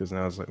shit actors, and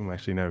I was like,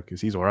 actually no,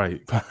 because he's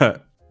alright.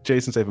 But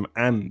Jason Statham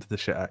and the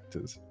shit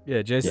actors.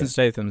 Yeah, Jason Yeah.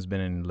 Statham's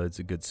been in loads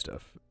of good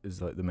stuff.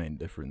 Is like the main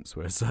difference.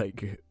 Where it's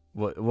like,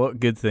 what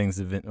good things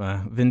have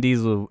Vin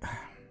Diesel?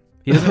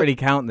 He doesn't really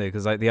count though,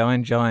 because like the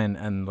Iron Giant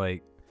and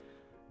like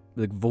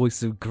the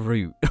voice of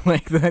Groot,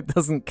 like that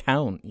doesn't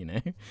count. You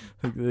know,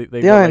 like, they've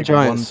The got, Iron like,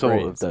 Giant one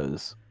sort of phrase.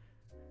 does.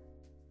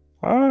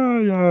 I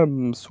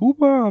am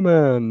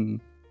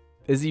Superman.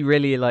 Is he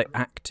really like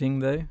acting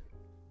though,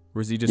 or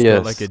has he just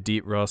got like Yes. a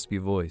deep raspy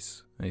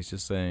voice and he's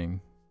just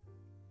saying?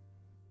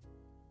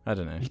 I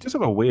don't know. He does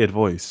have a weird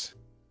voice.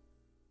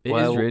 It is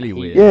Well, really he-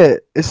 weird. Yeah,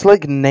 it's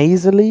like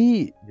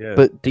nasally, Yeah.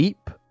 but deep.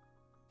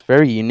 It's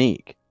very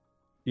unique.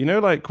 You know,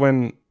 like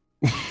when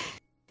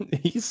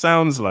he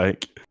sounds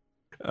like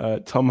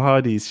Tom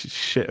Hardy's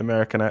shit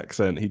American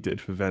accent he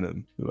did for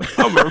Venom. Like,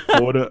 I'm a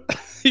reporter.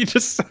 He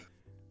just.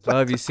 Well,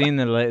 have you seen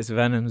the latest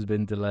Venom's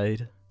been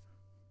delayed?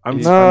 I'm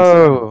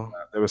No.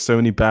 there were so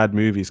many bad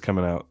movies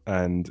coming out,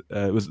 and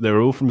they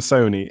were all from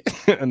Sony,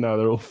 and now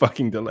they're all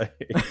fucking delayed.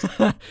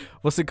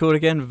 What's it called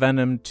again?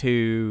 Venom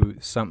 2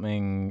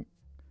 something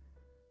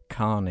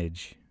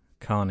Carnage.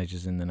 Carnage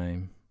is in the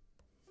name.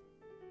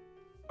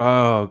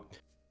 Oh,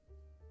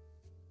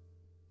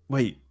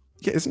 Wait,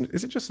 yeah, is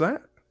it just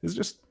that? Is it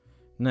just?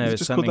 No, Is it it's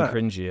just called something that?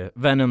 cringier.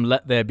 Venom,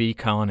 Let There Be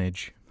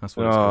Carnage. That's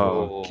what it's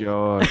called. Oh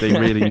god, they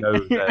really know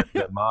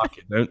their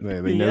market, don't they?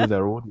 They know Yeah.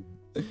 their audience.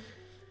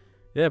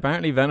 Yeah,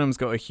 apparently Venom's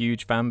got a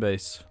huge fan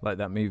base, like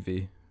that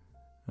movie,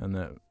 and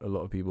that a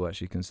lot of people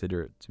actually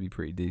consider it to be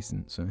pretty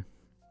decent. So,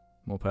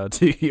 more power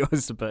to you, I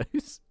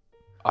suppose.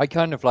 I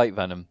kind of like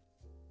Venom.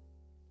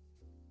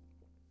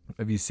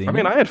 Have you seen I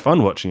mean, it? I had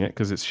fun watching it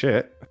because it's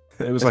shit.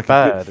 It was It's like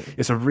bad.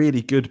 it's a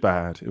really good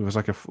bad. It was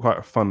like quite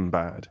a fun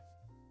bad.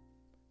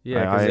 Yeah,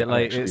 I because actually it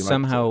liked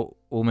somehow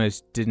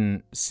almost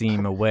didn't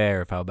seem aware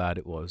of how bad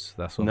it was.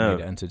 That's what No.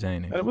 made it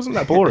entertaining. And it wasn't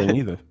that boring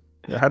either.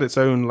 It had its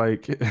own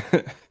like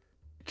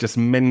just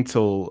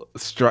mental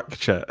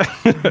structure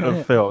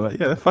of film. Like,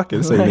 yeah, fuck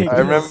it. Like, I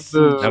remember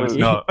No, it's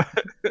not.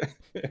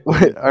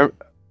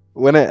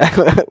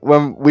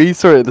 when we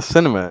saw it at the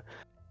cinema,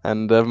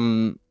 and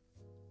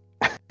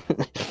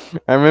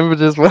I remember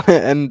just when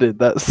it ended,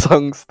 that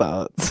song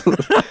starts,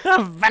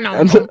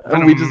 Venom.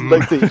 and we just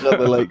looked at each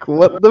other like,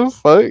 "What the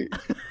fuck?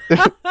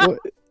 What?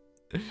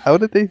 How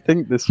did they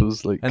think this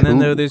was like?" And then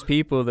there were cool? those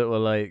people that were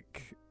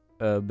like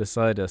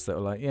beside us that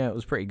were like, "Yeah, it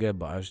was pretty good,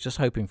 but I was just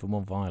hoping for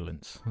more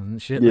violence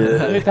and shit." like Yeah.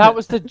 that. That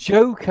was the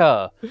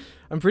Joker.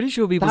 I'm pretty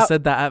sure people That-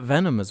 said that at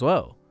Venom as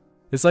well.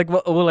 It's like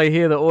what all I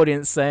hear the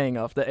audience saying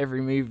after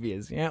every movie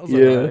is, "Yeah, it was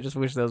Yeah. alright, I just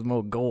wish there was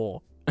more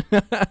gore."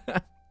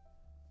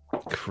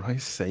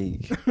 Christ's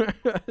sake.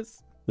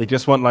 They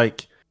just want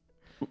like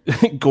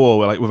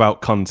gore like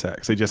without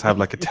context. They just have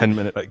like a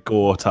 10-minute like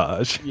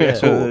gore-tage. Yeah.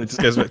 It just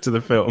goes back to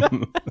the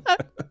film.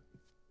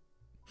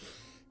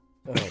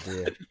 Oh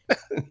dear.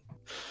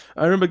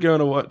 I remember going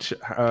to watch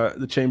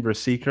The Chamber of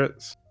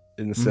Secrets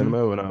in the Mhm.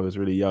 cinema when I was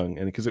really young,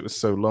 and because it was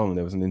so long,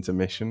 there was an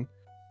intermission.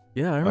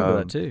 Yeah, I remember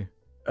that Um, too.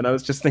 And I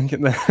was just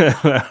thinking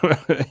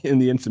that in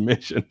the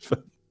intermission for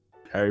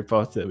Harry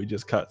Potter, we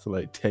just cut to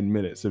like 10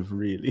 minutes of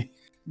really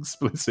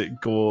explicit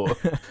gore,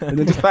 and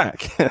then just back.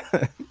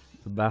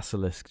 The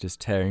basilisk just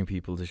tearing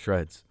people to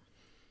shreds.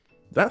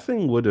 That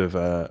thing would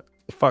have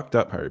fucked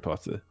up Harry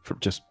Potter,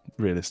 just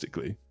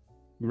realistically.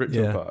 Ripped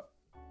it Yeah. apart.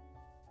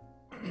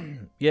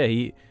 Yeah,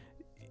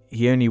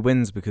 he only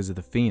wins because of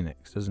the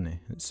Phoenix, doesn't he?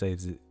 It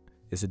saves it.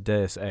 It's a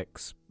Deus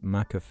Ex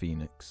Macha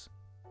Phoenix.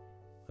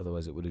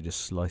 Otherwise, it would have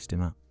just sliced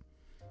him up.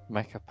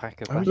 Mecha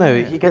Packer. Oh, No,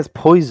 yeah. he gets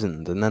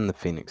poisoned, and then the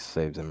Phoenix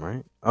saves him,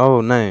 right? Oh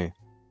no,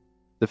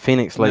 the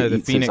Phoenix like no, the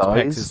eats Phoenix his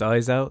pecks eyes. his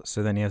eyes out,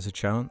 so then he has a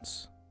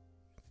chance.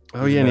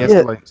 Oh yeah, and he has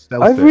Yeah, to like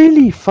stealth I it.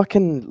 really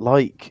fucking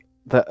like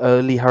the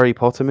early Harry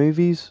Potter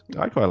movies.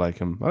 I quite like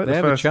him. I like They the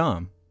have first... a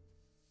charm.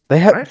 They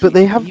have, Actually, but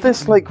they have even-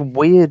 this like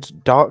weird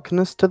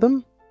darkness to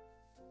them.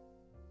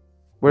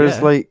 Whereas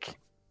Yeah. like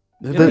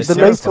Yeah, the they later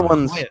terrify.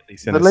 ones, Quietly the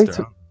sinister,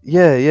 later, aren't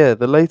yeah,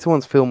 the later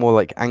ones feel more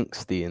like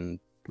angsty and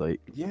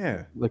like they?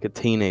 Yeah. a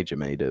teenager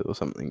made it or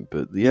something.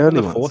 But the Even early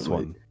the ones, fourth are, like-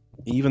 one.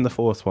 Even the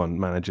fourth one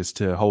manages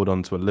to hold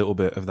on to a little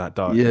bit of that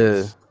yeah,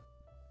 darkness.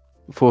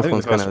 the fourth I think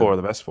one's the kind first of. four are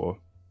the best four.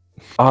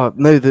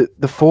 No,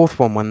 the fourth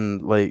one when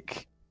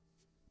like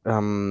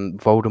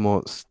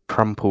Voldemort's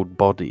crumpled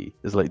body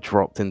is like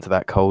dropped into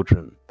that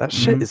cauldron. That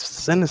shit Mhm. is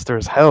sinister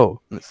as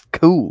hell, and it's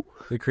cool.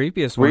 The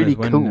creepiest one Really is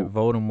when cool.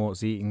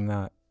 Voldemort's eating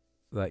that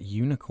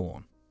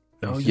unicorn.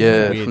 Oh, It's just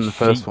Yeah, weird from the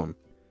first sheep. one.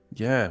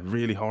 Yeah,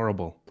 really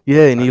horrible.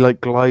 Yeah, and he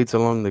like glides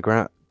along the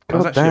ground. I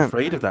was God actually damn.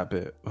 afraid of that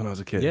bit when I was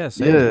a kid. Yeah,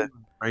 same. Yeah,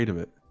 Afraid of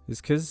it.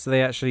 It's because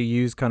they actually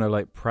use kind of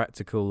like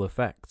practical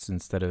effects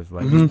instead of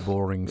like Mhm. just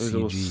boring It was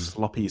all CG.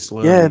 sloppy,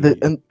 slurry. yeah, and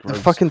the gross,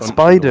 fucking crunchy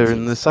spider in the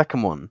nonsense.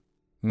 second one.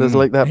 There's Mm.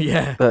 like that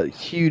Yeah, that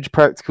huge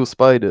practical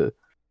spider.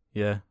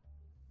 yeah,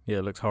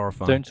 it looks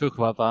horrifying. Don't talk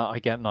about that. I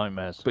get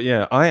nightmares. But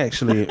yeah, I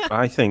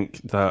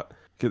think that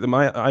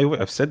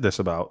I've said this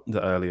about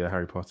the earlier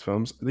Harry Potter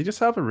films. They just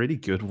have a really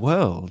good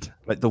world.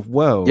 Like the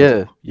world,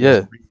 Yeah, is yeah.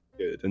 really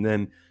good, and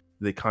then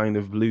they kind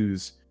of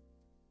lose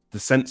the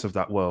sense of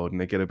that world, and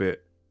they get a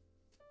bit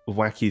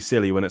wacky,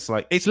 silly when it's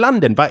like it's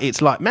London, but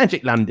it's like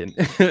Magic London.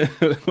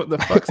 What the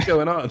fuck's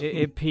going on?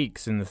 It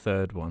peaks in the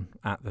third one.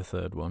 At the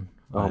third one.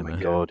 Oh I my know.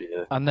 god,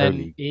 yeah. And then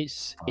Holy-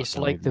 it's that's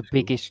like the amazing.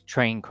 biggest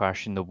train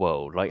crash in the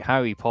world. Like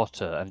Harry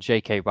Potter and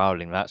J.K.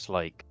 Rowling. That's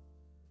like,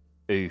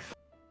 oof.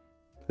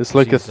 It's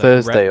like a She's, like,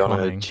 Thursday on a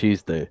retconning.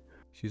 Tuesday.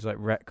 She's like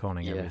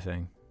retconning Yeah.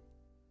 everything.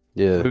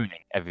 Yeah. Ruining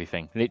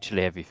everything.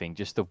 Literally everything.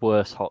 Just the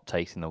worst hot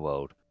takes in the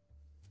world.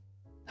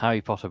 Harry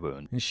Potter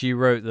ruined. And she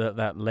wrote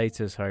that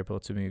latest Harry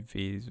Potter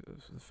movie,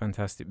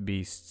 Fantastic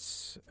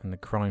Beasts and the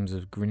Crimes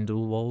of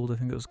Grindelwald, I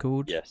think it was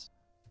called. Yes.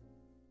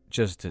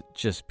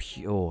 Just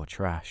pure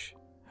trash.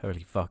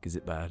 Holy fuck, is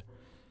it bad?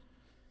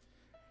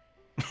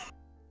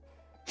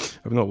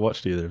 I've not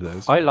watched either of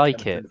those. I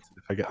like it.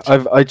 If I get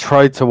I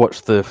tried to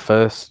watch the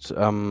first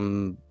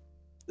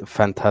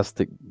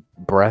Fantastic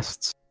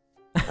Breasts,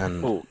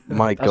 and Oh,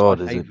 my that's god,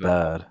 my is it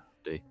favourite.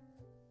 bad?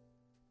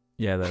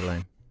 Yeah, they're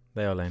lame.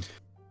 They are lame.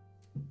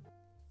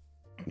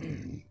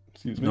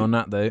 Excuse me. On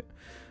that though,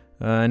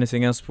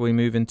 anything else before we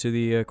move into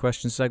the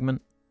question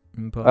segment?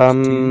 in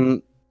part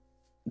two?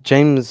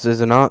 James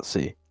is a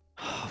Nazi.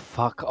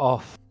 Fuck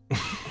off.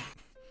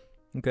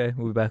 Okay,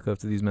 we'll be back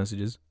after these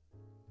messages.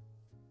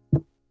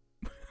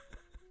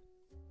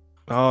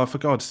 Oh, for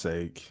God's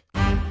sake.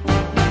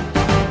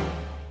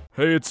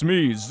 Hey, it's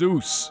me,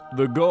 Zeus,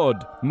 the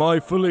god. My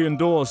fully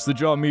endorsed The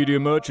Jar Media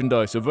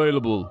merchandise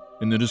available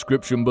in the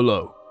description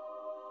below.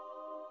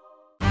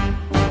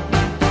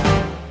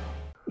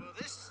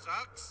 This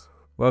sucks.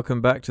 Welcome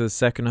back to the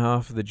second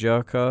half of the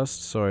Jarcast.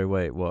 Sorry,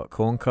 wait, what?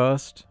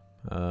 Corncast?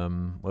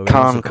 Where we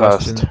answer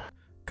questions-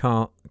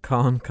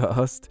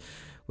 Corncast,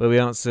 where we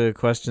answer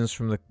questions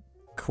from the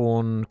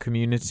Corn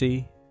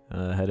community.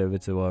 Head over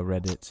to our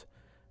Reddit.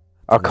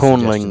 Our to the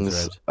suggestion cornlings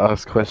thread.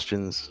 ask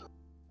questions.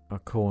 Our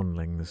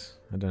cornlings.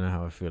 I don't know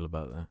how I feel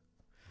about that.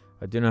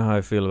 I do know how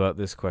I feel about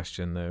this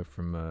question, though,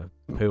 from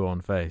Poo on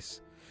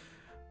Face,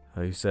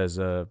 who says,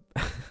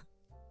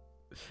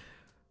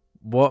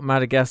 what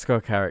Madagascar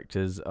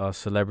characters are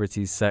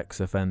celebrity sex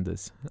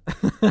offenders?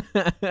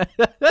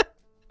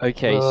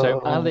 Okay,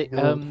 so Oh, Alec,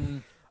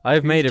 God.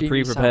 I've made a Jimmy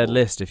pre-prepared Savile?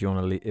 list. If you want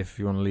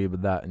to leave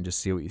with that and just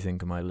see what you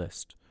think of my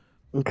list.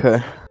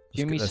 Okay.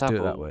 Jimmy let's do it that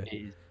Savile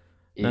way.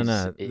 is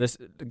No. Let's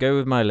go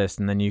with my list,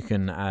 and then you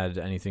can add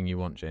anything you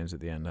want, James, at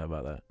the end. How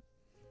about that?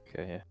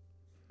 Okay, yeah.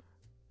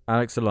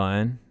 Alex the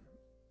Lion,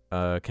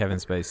 Kevin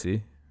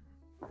Spacey,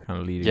 kind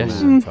of leading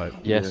Yes. man type.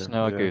 Yes, Yeah,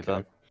 no, I yeah, agree with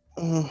okay.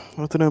 I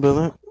don't know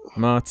about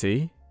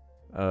Marty,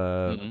 that.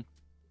 Mhm.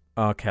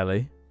 R.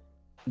 Kelly,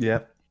 Yeah.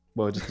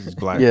 Well, just because he's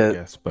black, Yeah. I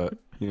guess. But,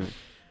 you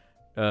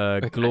know.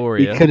 that.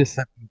 Gloria. You could have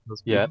said.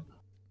 Yeah.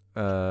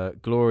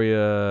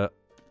 Gloria,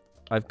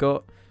 I've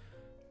got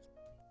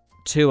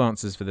two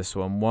answers for this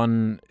one.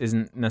 One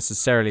isn't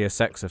necessarily a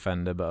sex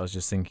offender, but I was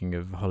just thinking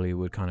of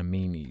Hollywood kind of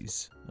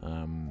meanies.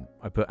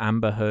 I put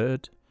Amber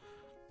Heard,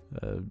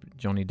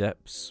 Johnny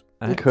Depp's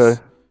ex. Okay.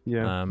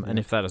 Yeah. And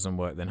if that doesn't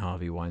work, then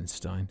Harvey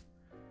Weinstein.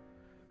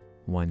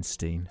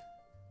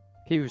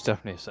 He was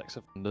definitely a sex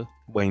offender.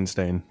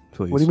 Weinstein,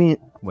 please. What do you mean?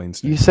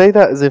 Weinstein. You say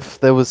that as if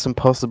there was some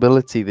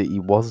possibility that he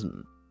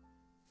wasn't.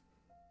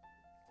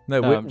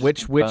 No, No, I'm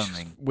just which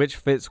confirming. which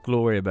fits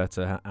Gloria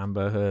better,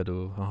 Amber Heard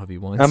or Harvey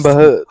Weinstein? Amber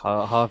Heard.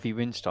 Harvey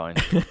Weinstein.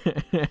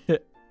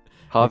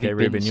 Harvey Okay,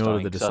 Ruben, you're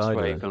Weinstein, the 'cause that's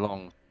where he decider.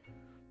 belongs.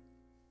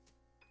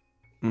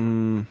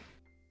 Mm,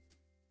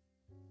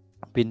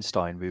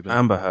 Weinstein, Ruben.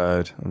 Amber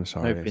Heard. I'm No,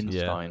 sorry.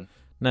 Weinstein.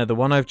 No, the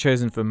one I've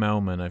chosen for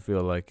Melman, I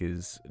feel like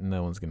is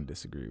no one's going to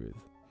disagree with.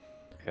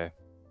 Okay.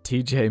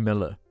 T.J.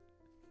 Miller.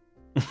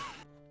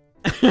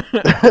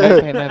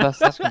 Okay, no,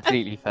 that's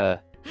completely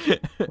fair.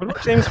 What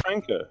about James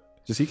Franco?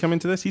 Does he come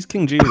into this? He's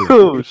King Julian.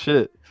 Oh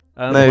shit.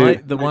 No.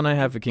 The one I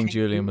had for King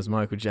Julian was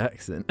Michael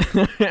Jackson.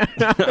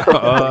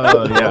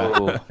 Oh,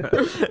 yeah.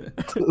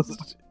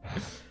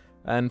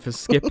 And for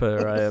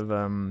Skipper, I have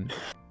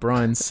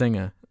Bryan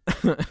Singer,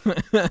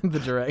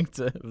 the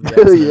director of the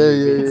X-Men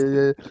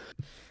movies. yeah.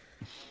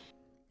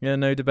 Yeah,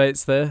 no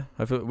debates there.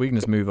 I feel we can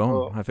just move on.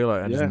 Oh, I feel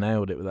like I just yeah.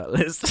 nailed it with that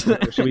list.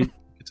 Should we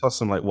toss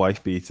some like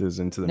wife beaters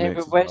into the No, mix?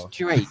 but as where's well?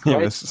 Drake? You know,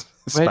 Where,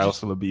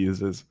 spousal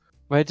abusers.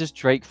 where does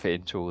Drake fit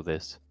into all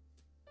this?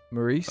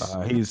 Maurice?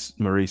 He's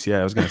Maurice. Yeah,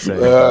 I was going to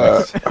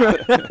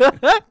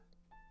say.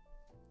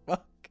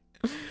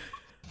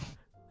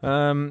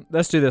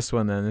 Let's do this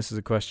one then. This is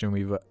a question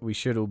we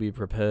should all be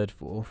prepared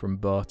for from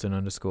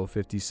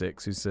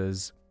Barton_56, who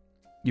says,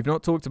 "You've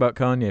not talked about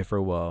Kanye for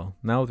a while.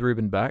 Now with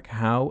Ruben back,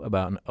 how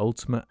about an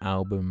ultimate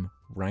album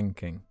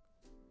ranking?"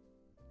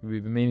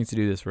 We've been meaning to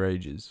do this for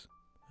ages.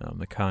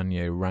 The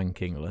Kanye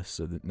ranking list,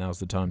 so that now's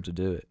the time to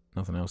do it.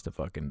 Nothing else to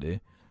fucking do.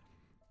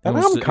 And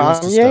Who I'm wants to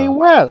Kanye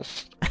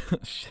West.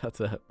 start?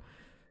 Shut up.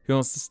 Who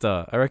wants to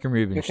start? I reckon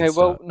Ruben Okay, should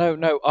well, start.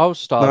 no, I'll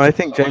start. No, I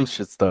think James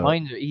should start.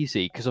 Mine are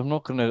easy because I'm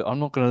not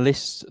gonna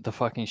list the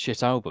fucking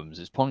shit albums.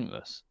 It's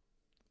pointless.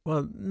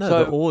 Well, no,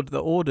 So- the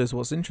order's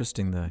what's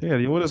interesting though. Yeah,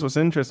 the orders was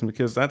interesting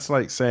because that's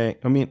like saying.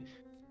 I mean,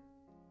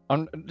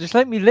 Just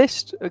let me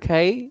list.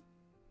 Okay,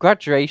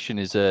 Graduation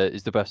is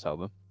the best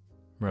album.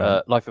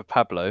 Right. Life of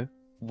Pablo,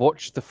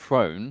 Watch the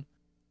Throne.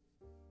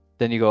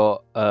 Then you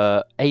got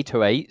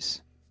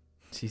 808s,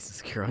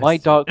 Jesus Christ. My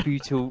Dark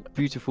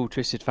Beautiful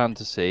Twisted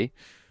Fantasy,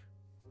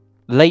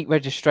 Late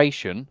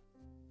Registration,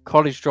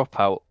 College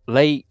Dropout,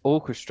 Late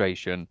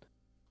Orchestration,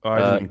 I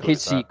didn't include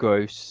Kids that. Eat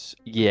Gross,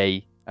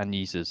 Yay, and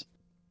Yeezers.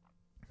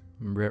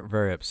 I'm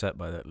very upset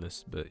by that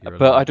list, but you're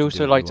But allowed I'd to also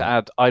do what like you to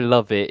add, I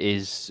Love It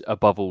is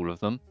above all of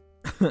them.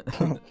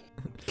 want.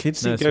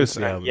 Kids No, See it's Ghosts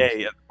the and albums.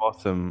 Yay at the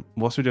bottom.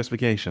 What's your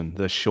justification?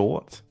 The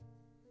short?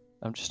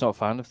 I'm just not a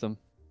fan of them.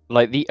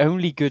 Like the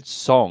only good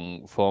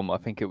song from I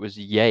think it was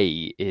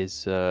Yay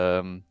is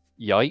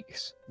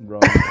Yikes.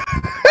 Right.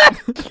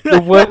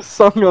 The worst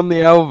song on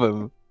the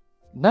album.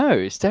 No,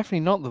 it's definitely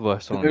not the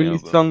worst The song on the only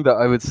album. song that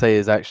I would say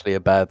is actually a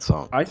bad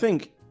song. I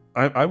think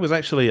I was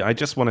actually I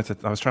just wanted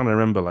to I was trying to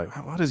remember like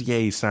how does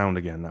Yay sound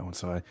again that one,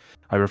 so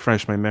I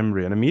refreshed my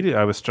memory and immediately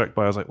I was struck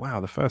by I was like,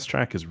 wow, the first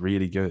track is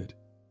really good.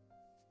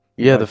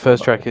 Yeah, I the thought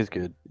first that track was- is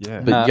good.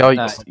 Yeah. But No,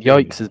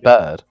 Yikes is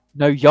bad.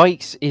 No,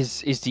 Yikes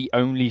is the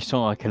only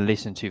song I can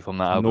listen to from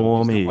that album.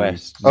 is The Normie.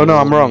 West. Oh no,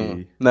 I'm Normie.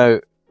 wrong. No,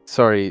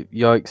 sorry.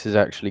 Yikes is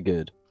actually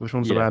good. Which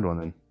one's Yeah. the bad one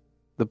then?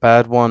 The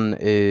bad one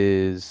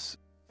is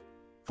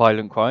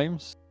Violent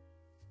Crimes.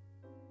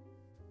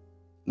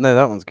 no,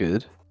 that one's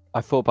good.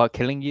 I Thought About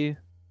Killing You.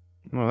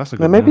 Well, that's a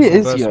No, good maybe it one.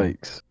 is First one.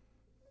 Yikes.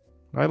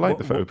 I like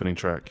What- the what- opening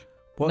track.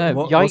 No,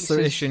 What's the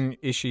Yikes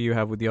issue you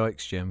have with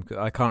Yikes, Jim? 'Cause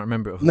I can't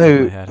remember it off the No.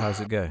 top of my head.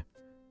 How's it go?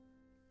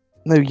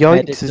 No,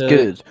 Yikes it's is a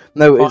good.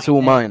 No, it's fine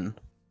All name. Mine.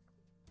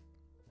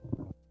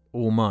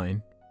 All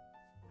Mine.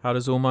 How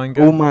does All Mine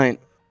go? All Mine.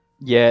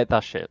 Yeah,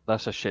 that's shit.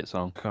 That's a shit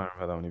song. Can't remember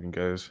how that one even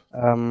goes.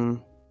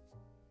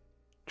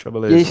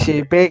 Trouble You is,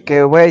 should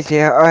bigger ways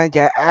you on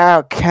your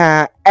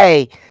outcome.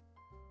 Hey,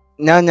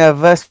 none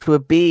of us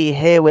would be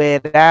here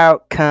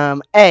without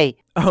come. Hey,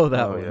 Oh,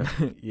 that Oh,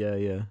 one. Yeah,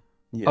 yeah.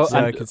 yes. Oh, Yeah,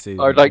 I and could see.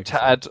 I would that, like could to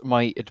see add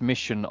my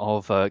admission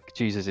of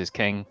Jesus is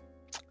King.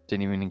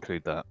 Didn't even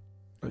include that.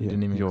 that. You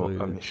didn't even your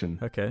include it. omission.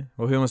 Okay.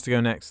 Well, who wants to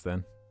go next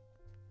then?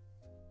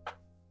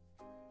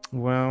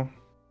 Well,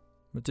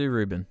 We'll do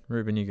Ruben.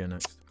 Ruben, you go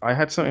next. I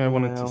had something I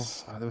wanted Well.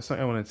 to. There was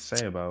something I wanted to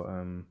say about.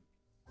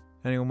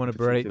 Anyone want to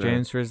berate Particular-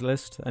 James for his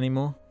list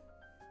anymore?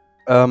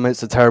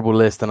 It's a terrible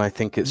list, and I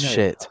think it's No.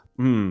 shit.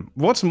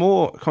 What's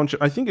more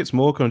I think it's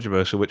more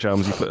controversial which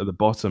albums you put at the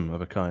bottom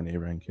of a Kanye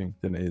ranking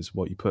than it is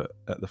what you put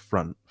at the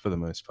front for the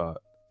most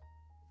part.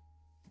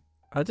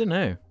 I don't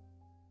know.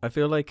 I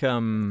feel like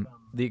the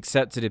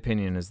accepted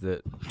opinion is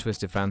that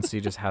Twisted Fantasy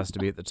just has to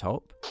be at the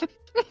top.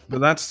 But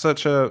that's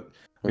such a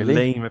Really?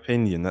 lame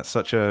opinion. That's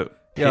such a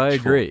Yeah, I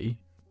pitchfork. agree.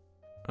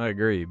 I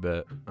agree,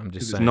 but I'm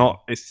just 'Cause saying. It's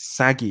not. It's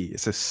saggy.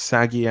 It's a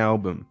saggy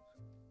album.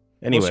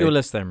 Anyway, What's your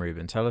list then,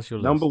 Ruben? Tell us your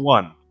list. number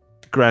 1,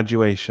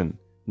 Graduation.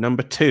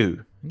 Number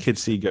 2,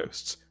 Kids See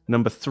Ghosts.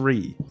 Number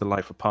 3, The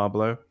Life of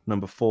Pablo.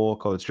 Number 4,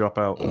 College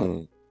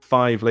Dropout.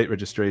 5, Late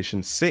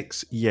Registration.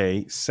 6,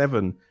 Yay.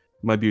 7,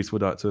 My Beautiful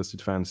Dark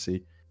Twisted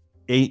Fantasy.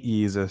 8,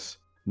 Yeezus.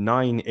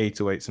 9,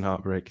 808s and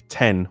Heartbreak.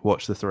 10,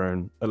 Watch the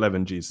Throne.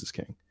 11, Jesus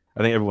King.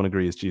 I think everyone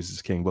agrees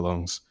Jesus King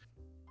belongs,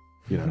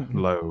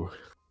 low.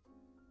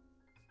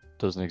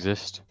 Doesn't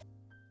exist.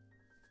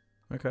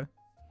 Okay.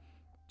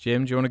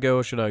 Jim, do you want to go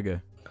or should I go?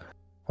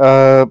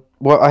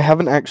 Well, I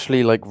haven't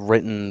actually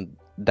written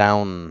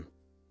down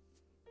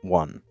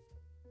one,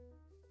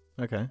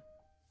 Okay.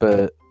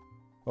 but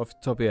Off the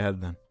top of your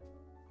head then.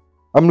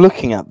 I'm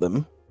looking at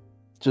them,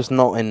 just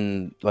not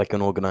in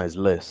an organized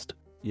list.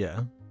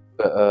 Yeah.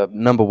 But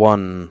number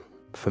 1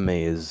 for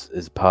me is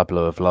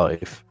Pablo of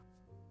Life.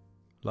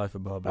 Life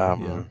of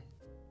Barbara.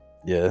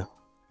 Yeah.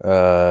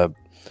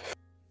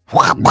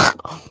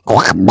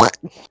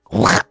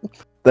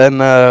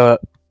 Then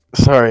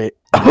sorry.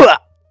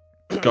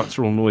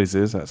 Guttural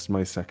Noises. That's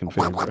my second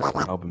favorite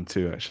album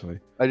too, actually.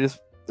 I just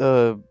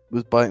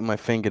was biting my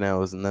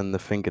fingernails and then the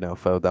fingernail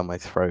fell down my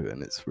throat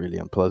and it's really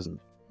unpleasant.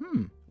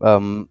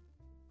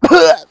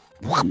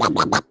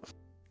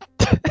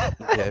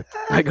 Yeah,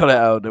 I got it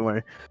out, don't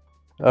worry.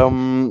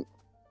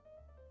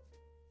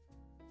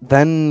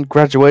 Then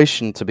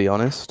Graduation, to be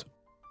honest.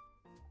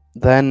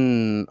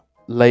 Then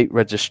Late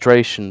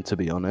Registration, to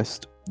be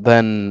honest.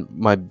 Then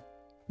my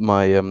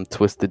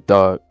Twisted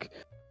Dark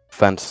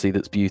Fantasy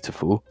That's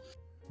Beautiful.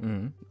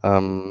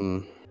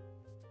 Mm.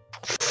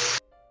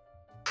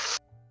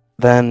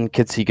 Then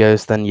Kids See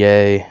Ghosts, then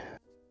Yay,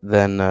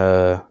 then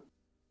and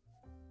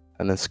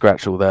then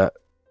scratch all that.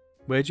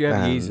 Where do you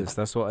have And- Yeezus?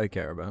 That's what I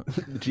care about.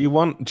 Do you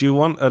want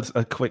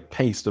a quick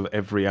paste of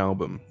every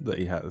album that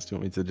he has? Do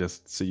you want me to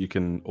just so you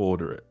can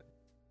order it?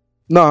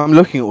 No, I'm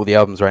looking at all the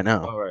albums right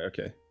now. Oh right,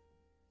 okay.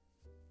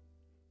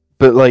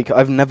 But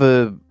I've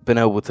never been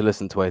able to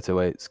listen to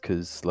 808s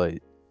because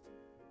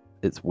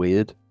it's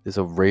weird. It's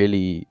a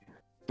really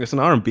It's an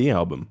R&B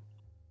album.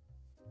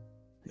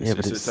 yeah,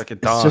 but it's like a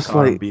it's dark just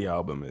R&B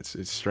album. It's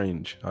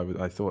strange.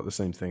 I thought the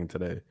same thing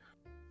today.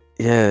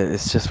 yeah,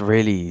 it's just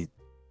really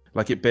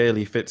Like it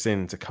barely fits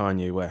into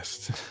Kanye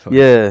West.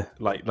 yeah.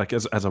 Like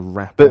as a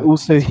rapper. But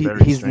also it's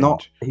very he's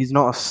not strange.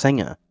 a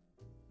singer,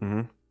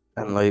 Mhm.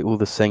 and all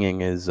the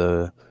singing is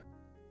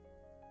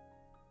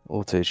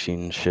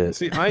auto-tune shit.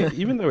 See,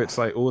 even though it's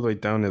all the way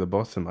down near the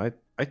bottom, I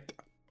like.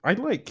 I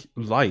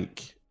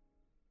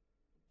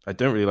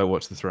don't really like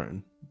Watch the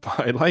Throne, but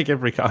I like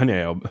every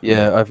Kanye album.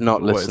 Yeah, I've not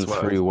for what it's listened worth.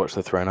 through Watch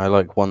the Throne. I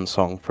like one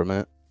song from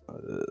it.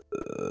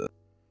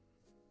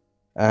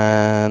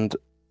 And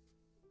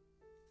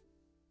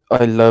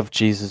I love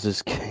Jesus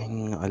is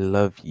King. I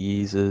love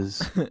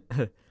Yeezus.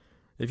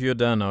 If you're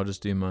done, I'll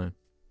just do mine.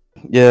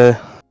 Yeah.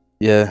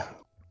 I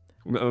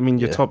mean,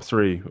 your Yeah. top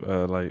 3,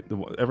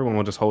 everyone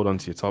will just hold on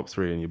to your top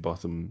 3 and your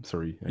bottom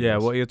 3. I Yeah,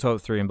 guess. what are your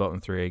top 3 and bottom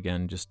 3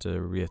 again, just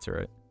to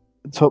reiterate?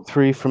 Top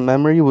 3 from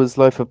memory was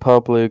Life of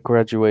Pablo,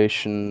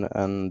 Graduation,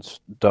 and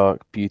Dark,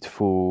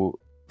 Beautiful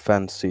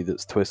Fantasy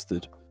That's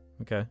Twisted.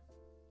 Okay.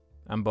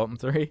 And bottom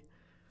 3?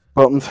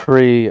 Bottom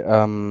 3,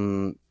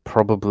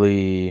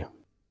 probably.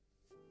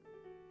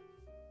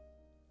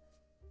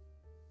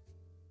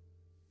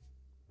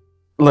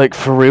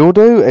 For real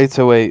though,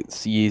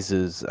 808's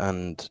Yeezus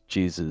and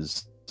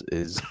Jesus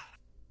is.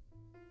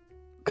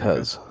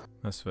 Cuz.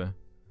 That's fair.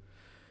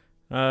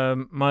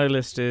 My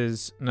list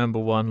is number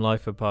 1,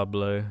 Life of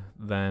Pablo,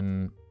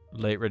 then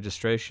Late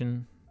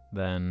Registration,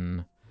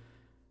 then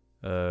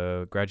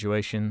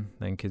Graduation,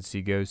 then Kids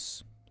See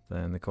Ghosts,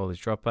 then The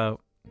College Dropout,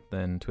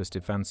 then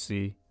Twisted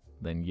Fantasy,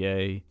 then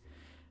Yay,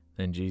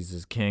 then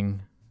Jesus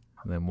King,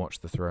 then Watch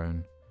the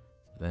Throne,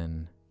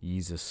 then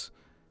Yeezus.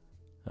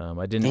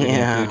 I didn't really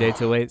include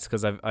 808s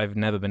because I've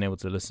never been able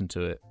to listen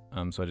to it,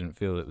 so I didn't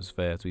feel it was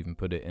fair to even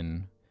put it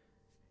in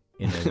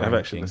a I've actually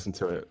ranking. listened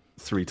to it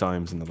 3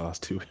 times in the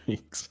last 2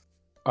 weeks.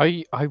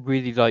 I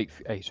really like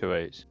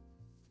 808s.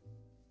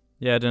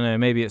 Yeah, I don't know.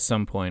 Maybe at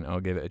some point I'll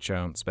give it a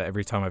chance, but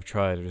every time I've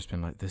tried, I've just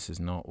been like, this is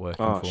not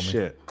working Oh for me.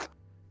 shit!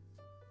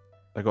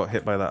 I got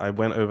hit by that. I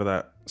went over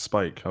that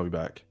spike. I'll be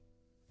back.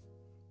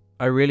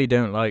 I really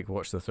don't like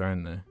Watch the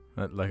Throne though.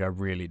 Like I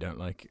really don't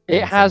like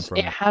It anything from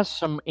has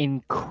some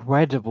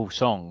incredible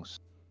songs.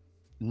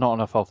 Not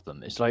enough of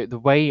them. It's like the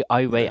way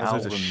I rate There's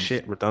loads albums. of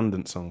shit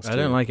redundant songs. I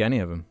don't like any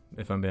of them,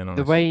 if I'm being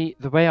honest.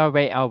 The way I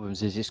rate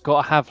albums is it's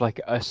got to have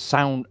like a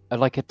sound,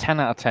 like a 10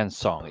 out of 10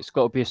 song. It's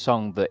got to be a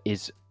song that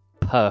is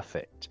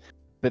perfect,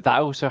 but that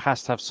also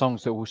has to have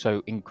songs that are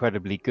also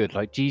incredibly good.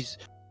 Like Jesus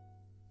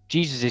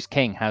is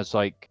King has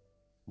like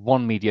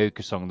one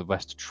mediocre song, the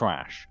rest are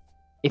trash.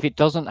 If it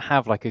doesn't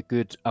have like a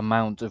good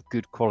amount of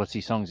good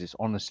quality songs, it's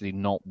honestly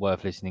not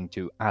worth listening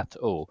to at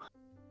all.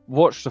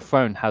 Watch the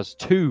Throne has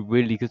 2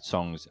 really good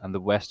songs, and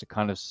the rest are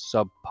kind of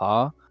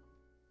subpar.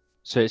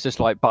 So it's just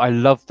like, but I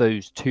love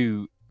those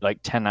 2 like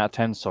 10 out of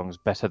 10 songs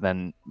better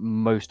than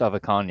most other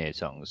Kanye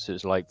songs. So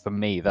it's like, for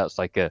me, that's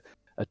like a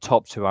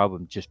top 2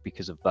 album just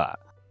because of that.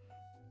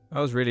 I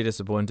was really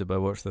disappointed by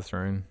Watch the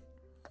Throne.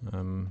 I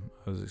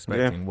was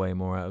expecting way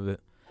more out of it.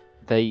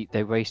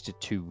 They wasted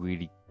 2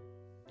 really.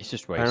 It's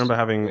just wasted. I remember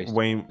having wasted.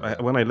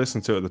 when I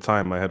listened to it at the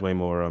time, I had way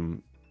more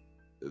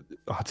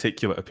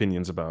articulate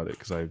opinions about it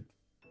because I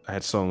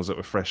had songs that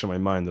were fresh in my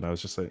mind, and I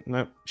was just like,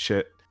 no,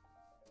 shit.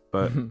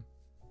 But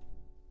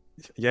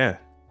yeah,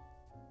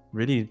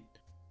 really,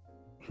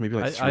 maybe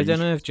like I don't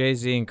know if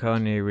Jay-Z and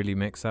Kanye really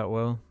mix that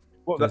well.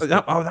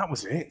 that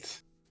was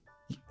it.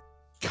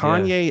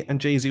 Kanye and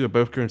Jay-Z were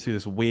both going through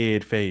this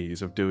weird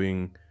phase of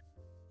doing,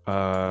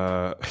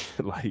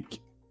 like,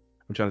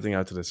 I'm trying to think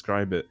how to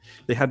describe it.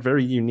 They had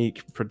very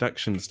unique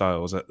production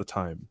styles at the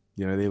time.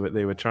 You know,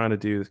 they were trying to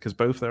do this because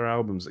both their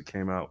albums that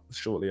came out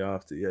shortly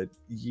after, you had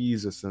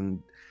Yeezus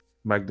and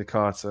Magna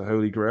Carta,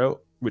 Holy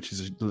Grail, which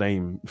is a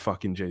lame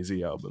fucking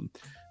Jay-Z album.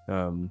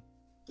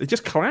 They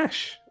just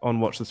clash on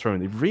Watch the Throne.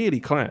 They really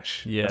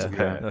clash. Yeah,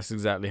 that's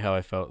exactly how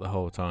I felt the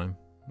whole time.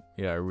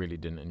 Yeah, I really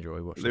didn't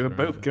enjoy Watch the They were Throne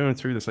both either. going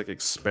through this like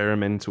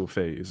experimental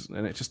phase,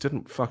 and it just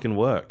didn't fucking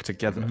work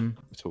together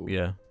at all.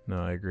 Yeah,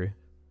 no, I agree.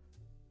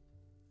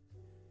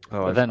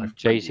 Oh, But then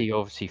Jay-Z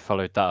obviously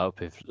followed that up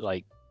with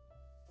like,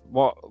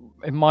 what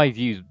in my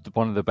view,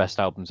 one of the best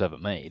albums ever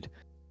made.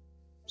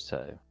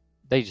 So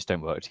they just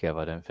don't work together,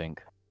 I don't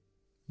think.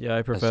 Yeah,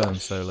 I prefer them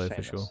solo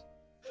for sure.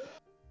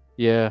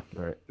 Yeah,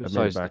 Right, I've Besides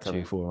made the back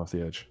having 2. fallen off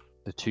the edge.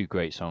 the 2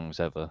 great songs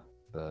ever,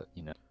 but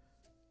you know.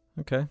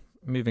 Okay,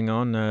 moving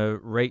on.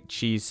 Rate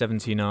Cheese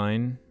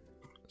 79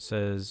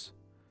 says,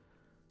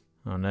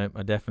 "Oh no,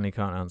 I definitely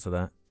can't answer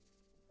that."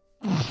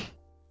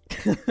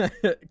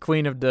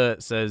 Queen of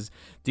Dirt says,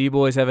 "Do you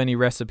boys have any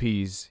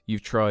recipes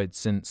you've tried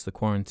since the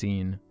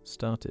quarantine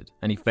started?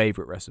 Any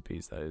favorite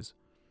recipes, that is?"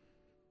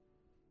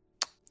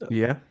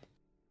 Yeah,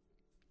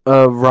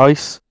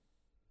 Rice.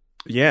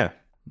 yeah.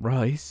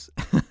 Rice.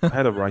 I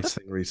had a rice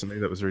thing recently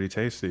that was really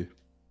tasty.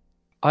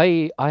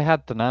 I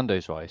had the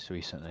Nando's rice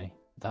recently.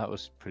 That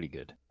was pretty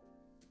good.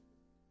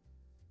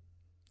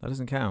 That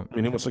doesn't count. I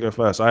mean, who wants to go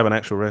first? I have an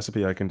actual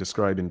recipe I can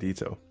describe in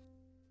detail.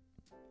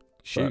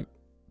 Shoot.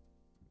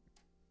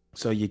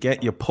 So you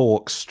get your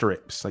pork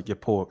strips, like your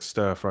pork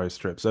stir-fry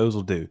strips. Those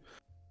will do.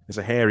 It's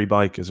a hairy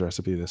biker's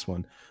recipe, this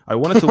one. I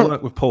wanted to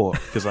work with pork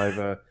because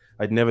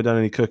I'd never done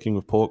any cooking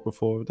with pork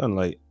before. I've done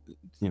like,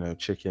 you know,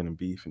 chicken and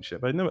beef and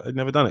shit. But I'd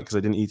never done it because I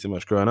didn't eat it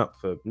much growing up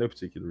for no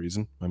particular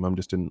reason. My mum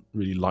just didn't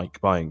really like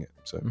buying it.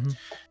 So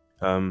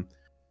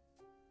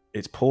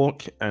it's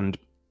pork and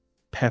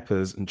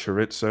peppers and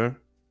chorizo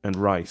and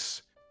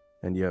rice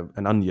and you have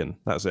an onion.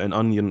 That's it, an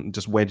onion,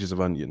 just wedges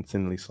of onion,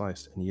 thinly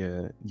sliced. And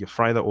you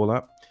fry that all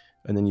up,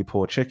 and then you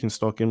pour chicken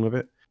stock in with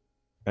it,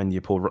 and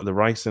you pour the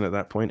rice in at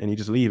that point, and you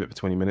just leave it for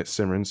 20 minutes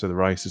simmering, so the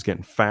rice is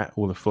getting fat,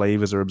 all the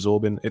flavors are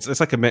absorbing. It's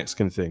like a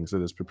Mexican thing, so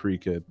there's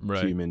paprika,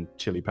 cumin,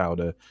 chili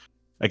powder.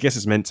 I guess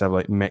it's meant to have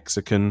like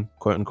Mexican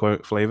quote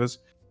unquote flavors,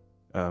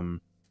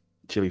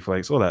 chili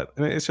flakes, all that,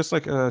 and it's just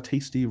like a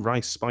tasty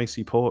rice,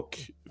 spicy pork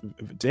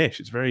dish.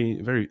 It's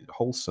very, very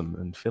wholesome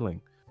and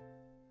filling.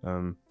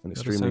 And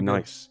extremely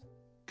nice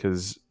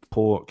because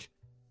pork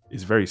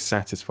is very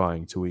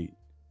satisfying to eat.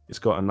 It's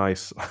got a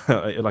nice,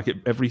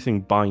 everything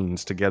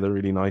binds together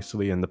really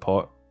nicely in the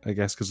pot, I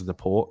guess, because of the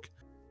pork,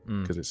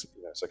 because it's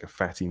like a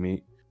fatty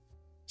meat.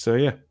 So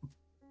yeah,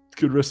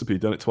 good recipe.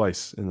 Done it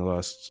twice in the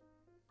last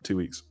 2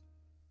 weeks.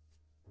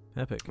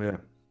 Epic. Yeah.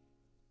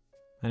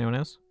 Anyone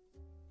else?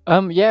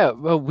 Yeah.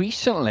 Well,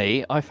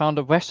 recently I found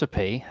a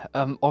recipe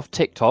of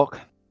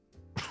TikTok.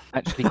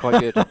 Actually, quite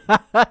good.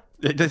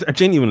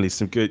 Genuinely,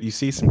 some good. You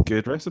see some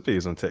good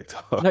recipes on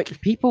TikTok. Like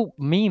people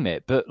meme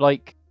it, but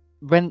like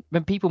when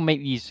people make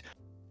these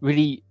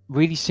really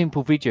really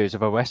simple videos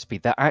of a recipe,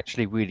 they're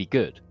actually really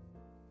good.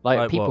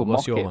 Like people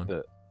What's mock your it,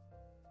 one?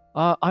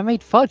 but I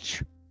made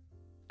fudge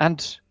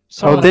and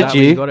Someone- did Is that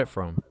where you? got it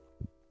from?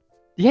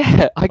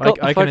 Yeah, I got.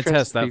 the I can fudge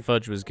attest recipe. that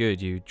fudge was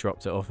good. You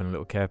dropped it off in a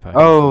little care package.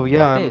 Oh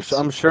yeah, It is.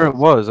 I'm sure it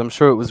was. I'm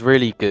sure it was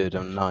really good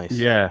and nice.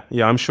 Yeah,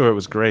 I'm sure it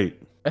was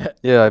great.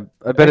 Yeah,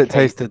 I bet it Okay,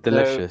 tasted so-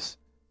 delicious.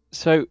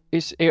 So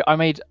I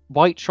made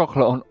white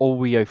chocolate on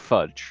Oreo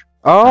fudge.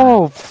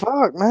 Oh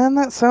fuck, man,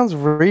 that sounds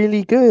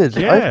really good.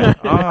 Yeah. I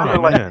kinda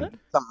Oh like man.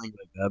 something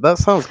like that. That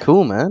sounds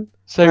cool, man.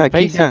 So Yeah, keep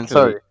basically, going,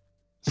 sorry.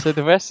 so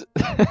the rest,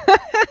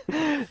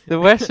 the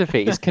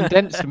recipe is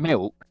condensed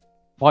milk,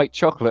 white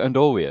chocolate, and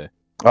Oreo.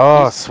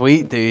 Oh,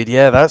 sweet dude.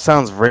 Yeah, that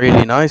sounds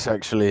really nice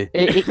actually.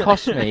 It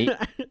cost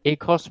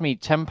me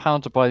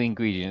 £10 to buy the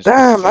ingredients.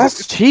 Damn,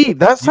 that's cheap.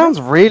 That sounds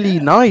really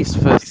nice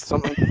for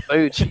something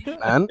so cheap,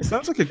 man. It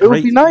sounds like a It would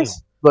great be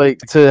nice, like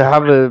to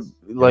have a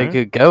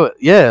a go at,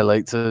 yeah,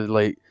 like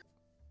to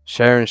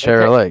share and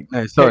share Okay. alike.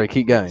 No, sorry,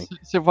 keep going.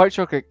 So white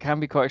chocolate can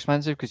be quite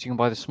expensive because you can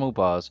buy the small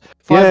bars.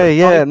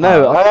 Yeah, Five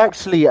no, bars- I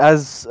actually,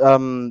 as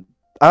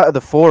out of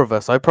the four of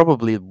us, I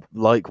probably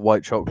like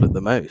white chocolate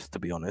the most, to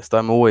be honest.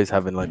 I'm always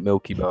having like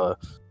Milky Bar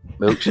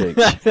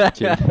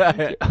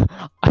milkshakes.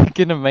 I'm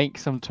gonna make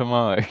some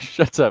tomorrow.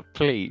 Shut up,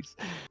 please.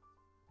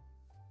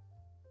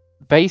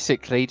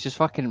 Basically, just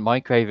fucking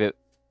microwave it.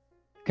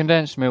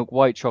 Condensed milk,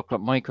 white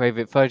chocolate, microwave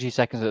it 30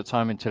 seconds at a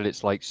time until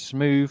it's like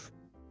smooth.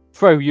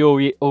 Throw your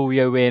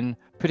Oreo in,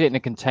 put it in a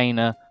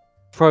container,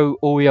 throw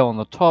Oreo on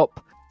the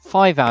top,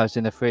 5 hours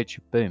in the fridge,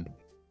 boom.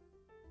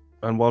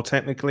 And while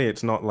technically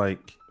it's not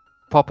like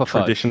Proper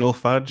fudge. traditional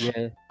fudge,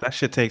 Yeah. that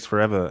shit takes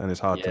forever and it's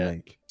hard to Yeah.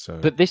 make. So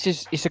But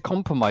it's a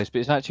compromise, but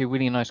it's actually a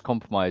really nice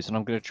compromise, and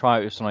I'm gonna try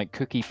it with some like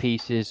cookie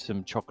pieces,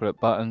 some chocolate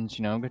buttons.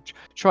 You know, I'm gonna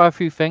try a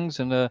few things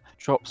and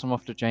drop some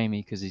off to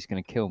Jamie because he's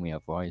gonna kill me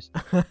otherwise.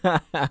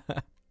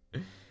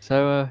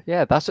 So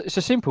yeah, it's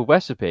a simple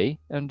recipe,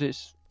 and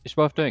it's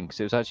worth doing because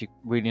it was actually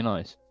really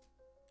nice.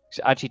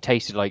 It actually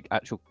tasted like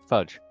actual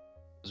fudge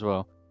as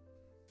well.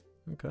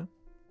 Okay.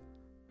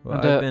 Well,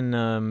 And,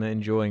 I've been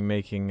enjoying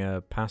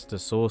making pasta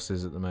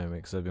sauces at the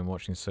moment because I've been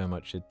watching so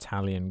much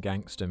Italian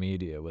gangster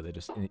media where they're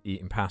just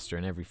eating pasta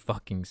in every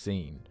fucking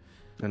scene.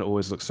 and it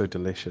always looks so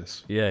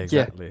delicious. Yeah,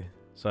 exactly.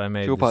 So I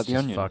made all this about the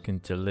just onion. fucking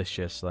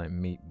delicious like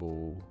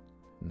meatball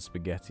and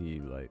spaghetti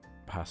like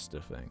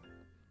pasta thing.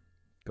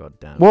 God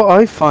damn. What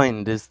I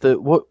find is that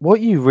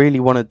what you really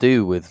want to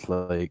do with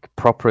like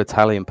proper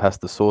Italian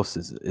pasta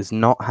sauces is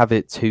not have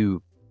it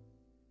too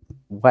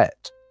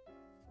wet.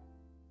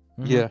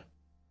 Mhm.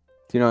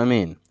 Do you know what I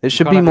mean? It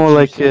should can't be have it more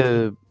like juicy.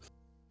 a.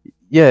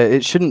 Yeah,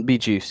 it shouldn't be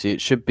juicy.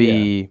 It should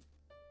be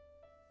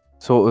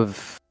sort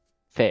of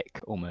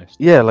Thick almost.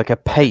 like a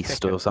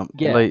paste or something.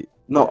 Yeah. Like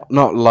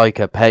not like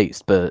a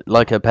paste, but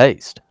like a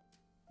paste.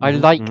 I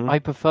Mhm. I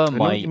prefer I know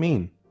what you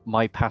mean.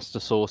 my pasta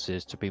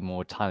sauces to be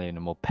more Italian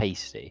and more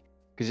pasty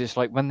because it's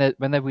like when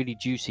they're really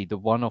juicy, the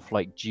one off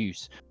like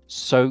juice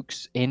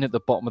soaks in at the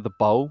bottom of the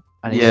bowl,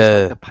 and it's just Yeah,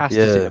 like the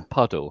pasta's in yeah. a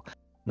puddle.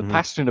 The Mhm.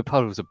 pasta in a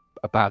puddle is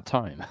a bad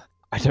time.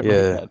 I don't Yeah.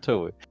 like that at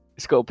all.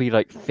 It's got to be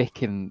like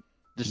thick and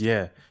just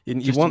Yeah, you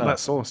just want enough. that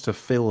sauce to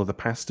fill the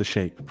pasta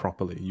shape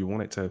properly. You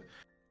want it to.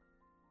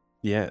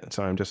 Yeah,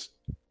 sorry, I'm just.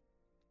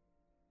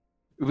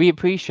 we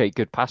appreciate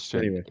good pasta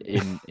Anyway.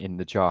 in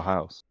the jar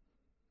house.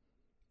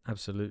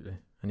 Absolutely.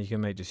 And you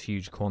can make just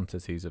huge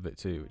quantities of it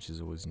too, which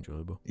is always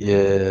enjoyable.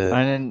 Yeah.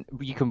 And then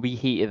you can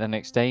reheat it the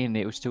next day, and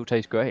it will still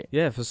taste great.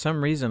 Yeah, for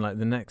some reason, like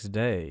the next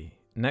day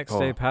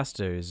Oh.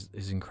 pasta is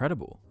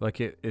incredible. Like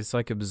it's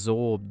like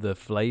absorbed the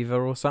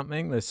flavor or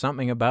something. There's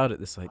something about it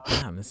that's like,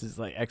 damn, this is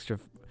like extra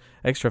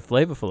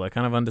flavorful. I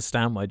kind of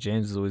understand why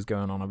James is always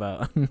going on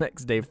about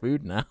next day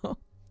food now.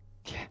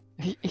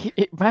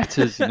 It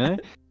matters, you know.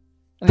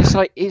 And it's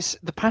like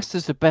the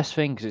pasta's the best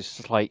thing because it's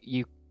just like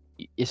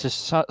it's a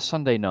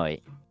Sunday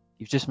night.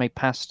 You've just made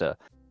pasta.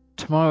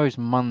 Tomorrow's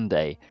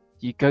Monday.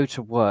 You go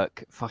to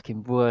work.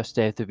 Fucking worst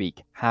day of the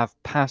week. Have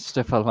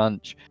pasta for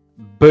lunch.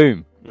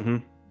 Boom,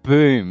 Mhm.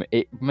 boom.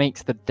 It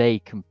makes the day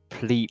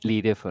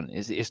completely different.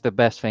 It's the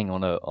best thing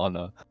on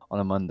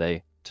a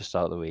Monday to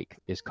start the week.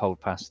 Is cold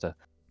pasta.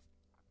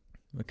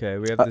 Okay,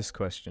 we have this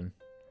question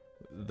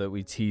that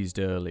we teased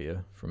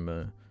earlier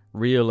from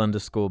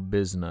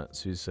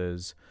real_biznuts who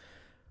says,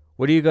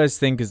 "What do you guys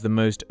think is the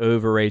most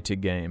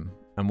overrated game,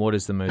 and what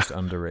is the most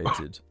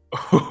underrated?"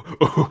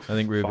 I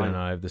think Ruben Fine. and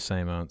I have the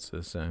same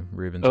answer, so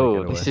Ruben, take it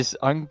Oh, away.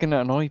 I'm gonna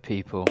annoy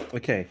people.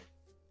 Okay,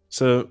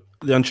 so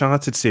the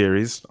Uncharted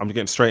series, I'm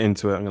getting straight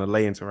into it. I'm going to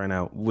lay into it right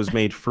now. Was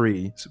made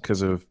free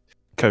because of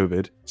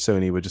COVID.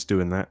 Sony were just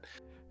doing that,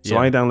 so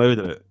Yeah. I downloaded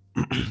it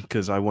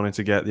because I wanted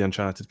to get the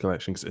Uncharted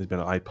collection. Because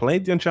I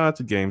played the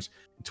Uncharted games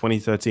in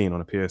 2013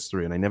 on a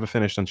PS3, and I never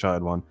finished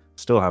Uncharted 1.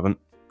 Still haven't.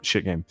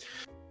 Shit game.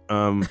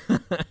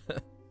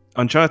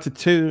 Uncharted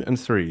 2 and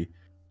 3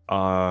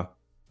 are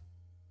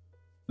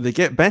they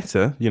get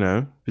better, you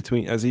know,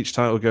 between as each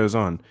title goes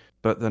on,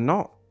 but they're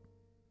not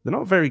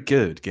very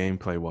good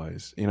gameplay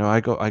wise. You know,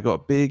 I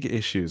got big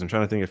issues. I'm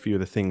trying to think of a few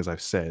of the things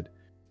I've said,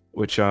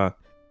 which are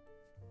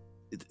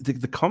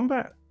the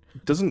combat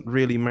doesn't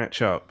really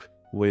match up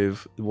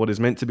with what is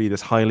meant to be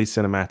this highly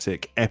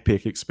cinematic,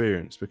 epic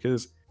experience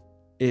because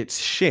it's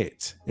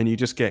shit, and you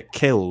just get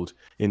killed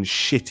in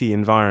shitty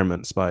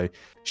environments by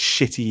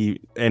shitty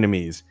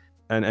enemies,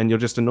 and you're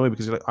just annoyed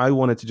because you're like, I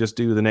wanted to just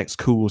do the next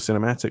cool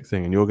cinematic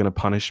thing, and you're going to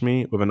punish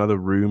me with another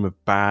room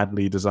of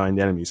badly designed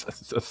enemies,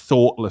 a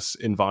thoughtless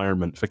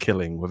environment for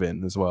killing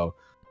within as well.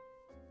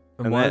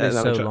 And why are they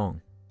so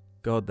long?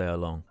 God, they are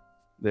long.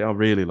 They are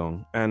really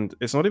long, and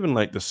it's not even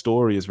like the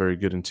story is very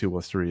good in 2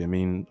 or 3. I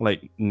mean,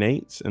 like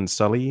Nate and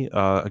Sully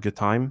are a good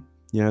time.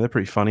 You know, they're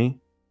pretty funny.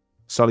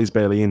 Sully's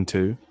barely in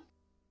 2.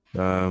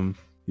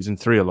 He's in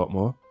 3 a lot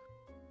more,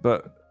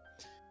 but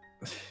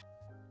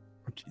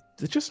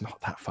they're just not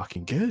that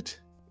fucking good.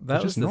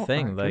 That was the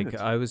thing. Like,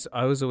 I was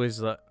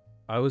always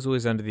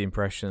under the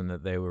impression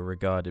that they were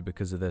regarded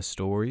because of their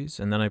stories,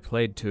 and then I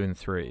played 2 and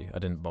 3. I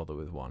didn't bother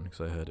with 1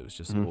 because I heard it was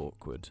just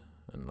awkward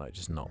and like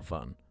just not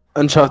fun.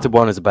 Uncharted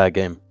 1 is a bad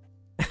game.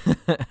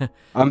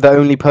 I'm the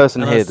only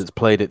person here that's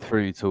played it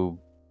through till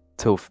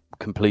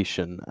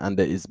completion, and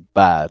it is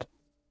bad.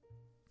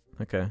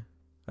 Okay,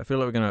 I feel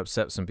like we're going to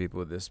upset some people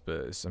with this,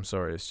 but I'm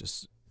sorry. It's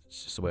just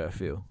the way I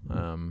feel.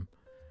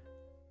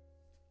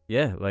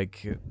 Yeah,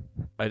 like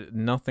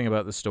nothing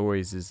about the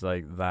stories is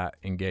like that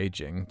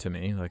engaging to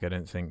me. Like I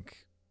don't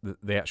think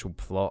the actual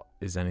plot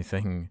is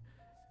anything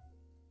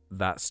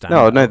that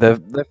standout. No, they're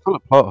full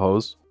of plot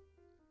holes.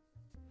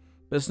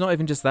 But it's not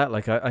even just that.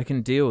 Like I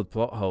can deal with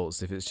plot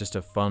holes if it's just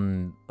a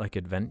fun like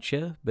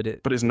adventure. But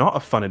it's not a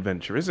fun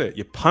adventure, is it?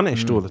 You're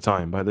punished all the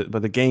time by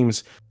the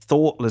game's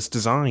thoughtless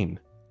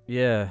design.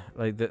 Yeah,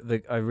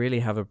 like I really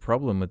have a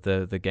problem with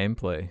the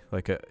gameplay.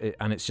 Like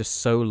and it's just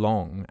so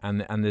long,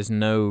 and there's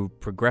no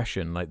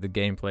progression. Like the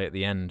gameplay at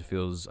the end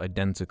feels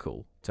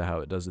identical to how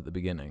it does at the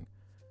beginning.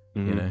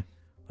 You know,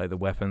 like the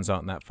weapons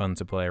aren't that fun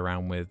to play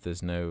around with.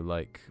 There's no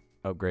like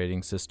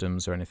upgrading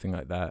systems or anything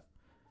like that.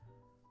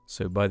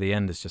 So by the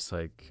end, it's just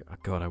like, oh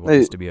God, I want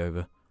this to be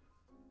over.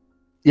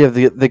 Yeah,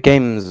 the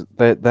games,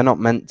 they're not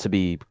meant to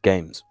be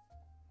games.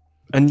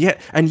 And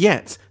yet,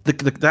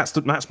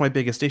 that's my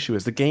biggest issue.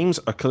 Is the games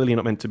are clearly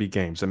not meant to be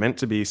games. They're meant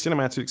to be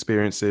cinematic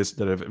experiences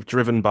that are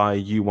driven by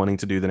you wanting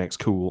to do the next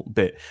cool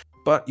bit.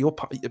 But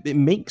it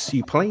makes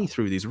you play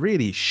through these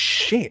really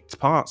shit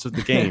parts of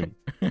the game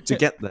to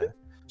get there.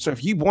 So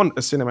if you want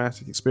a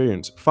cinematic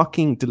experience,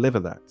 fucking deliver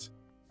that.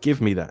 Give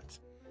me that.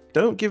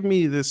 Don't give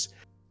me this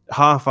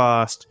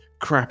half-assed,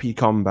 crappy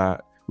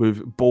combat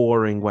with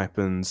boring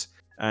weapons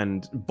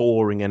and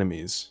boring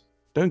enemies.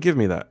 Don't give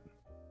me that.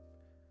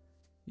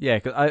 Yeah,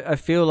 cause I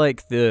feel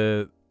like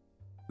the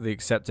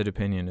accepted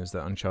opinion is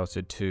that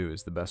Uncharted 2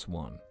 is the best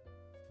one.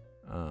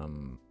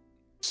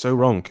 So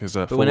wrong, because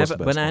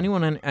when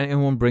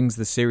anyone brings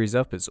the series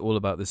up, it's all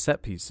about the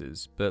set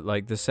pieces. But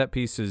like the set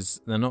pieces,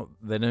 they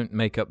don't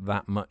make up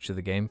that much of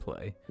the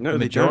gameplay. No, the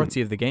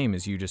majority of the game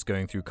is you just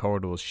going through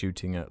corridors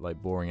shooting at like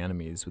boring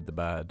enemies with the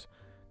bad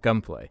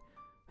gunplay,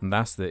 and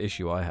that's the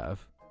issue I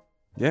have.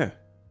 Yeah.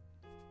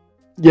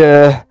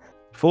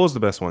 4's the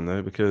best one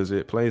though, because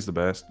it plays the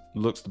best,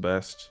 looks the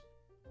best.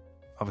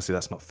 Obviously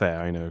that's not fair,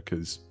 I know,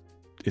 because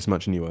it's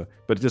much newer,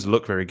 but it does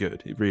look very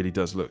good. It really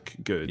does look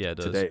good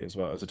today as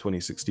well as a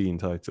 2016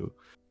 title.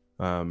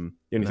 The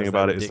only thing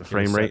about it is the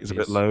frame rate is a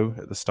bit low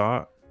at the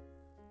start.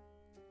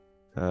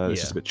 It's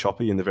just a bit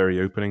choppy in the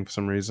very opening for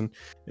some reason.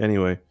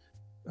 Anyway,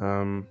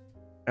 and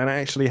it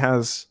actually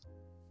has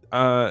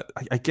I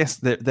guess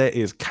there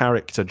is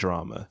character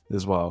drama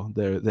as well.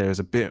 There's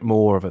a bit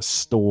more of a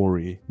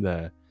story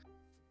there.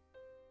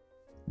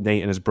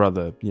 Nate and his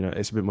brother, you know,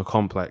 it's a bit more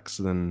complex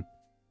than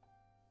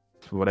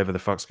whatever the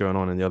fuck's going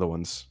on in the other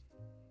ones.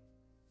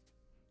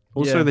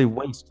 Also, they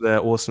waste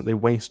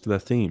their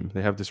theme.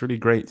 They have this really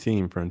great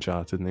theme for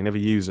Uncharted, and they never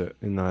use it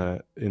in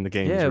the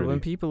games. Yeah, really. When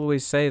people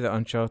always say that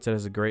Uncharted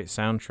has a great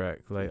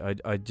soundtrack,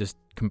 like I just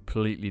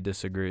completely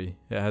disagree.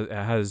 It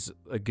has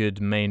a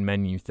good main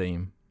menu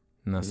theme,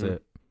 and that's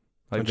it.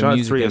 Like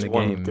Uncharted 3 has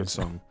one good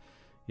song.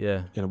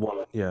 Yeah,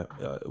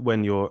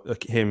 when you're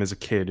him as a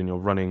kid and you're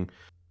running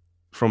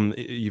from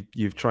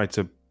you've tried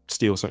to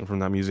steal something from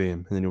that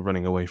museum, and then you're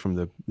running away from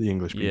the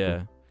English people.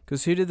 Yeah.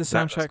 Because who did the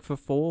soundtrack for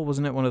 4?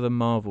 Wasn't it one of the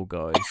Marvel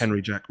guys?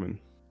 Henry Jackman.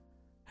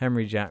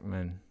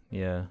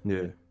 Yeah.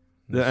 Yeah.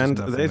 And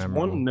there's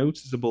one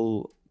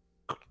noticeable,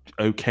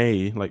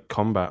 okay, like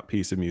combat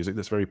piece of music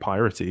that's very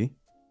piratey.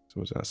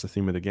 So that's the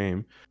theme of the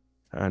game.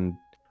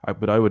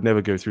 But I would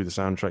never go through the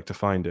soundtrack to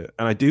find it.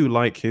 And I do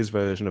like his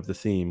version of the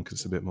theme because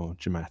it's a bit more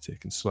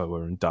dramatic and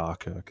slower and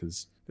darker.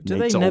 Because do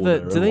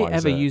they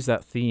ever use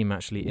that theme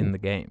actually in the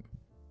game?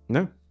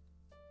 No.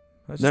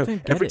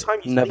 Every time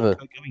you think they're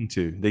going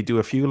to, they do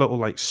a few little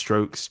like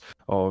strokes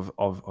of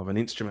an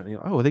instrument. And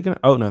you're like, oh, are they gonna?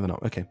 Oh no, they're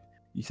not. Okay,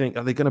 you think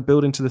are they gonna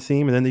build into the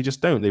theme, and then they just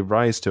don't. They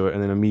rise to it,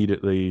 and then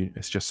immediately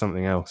it's just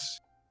something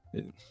else.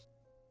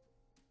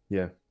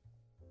 Not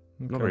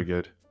very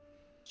good.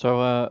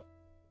 So,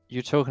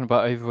 you're talking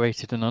about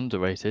overrated and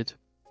underrated.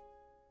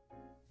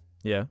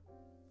 Yeah.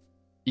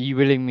 Are you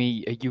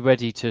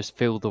ready to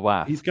fill the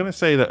WAF? He's going to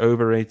say that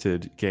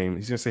overrated game.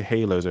 He's going to say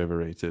Halo's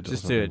overrated.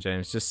 Just do it,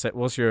 James. Just say,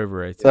 what's your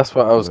overrated? That's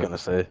what I was going to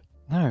say.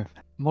 No,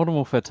 Modern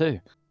Warfare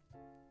 2.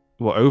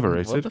 What,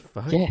 overrated? What the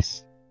fuck?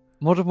 Yes.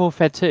 Modern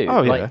Warfare 2.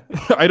 Oh like,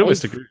 yeah, I'd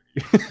always agree.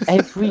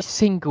 every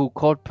single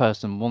COD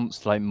person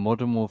wants like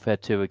Modern Warfare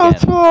 2 again.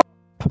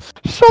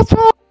 Shut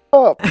up!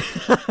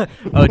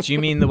 Oh, do you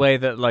mean the way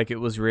that like it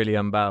was really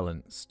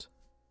unbalanced?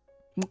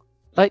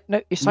 Like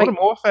no, it's Modern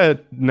like Warfare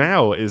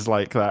now is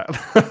like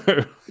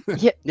that.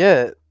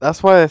 Yeah,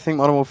 that's why I think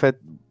Modern Warfare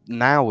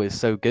now is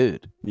so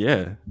good.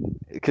 Yeah.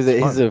 Because it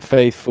It's is a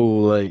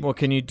faithful, like... Well,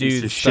 can you Piece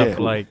do of stuff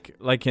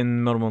shit. like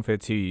in Modern Warfare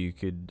 2, you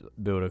could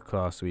build a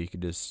class where you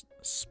could just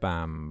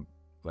spam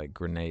like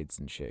grenades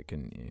and shit,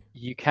 couldn't you?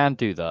 you can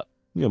do that.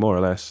 Yeah, more or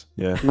less.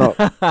 Yeah. Not,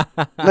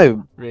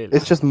 no, really.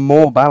 it's just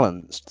more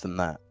balanced than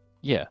that.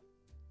 Yeah.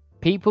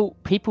 People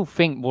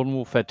think Modern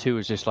Warfare 2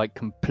 is just like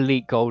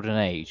complete golden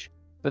age,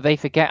 but they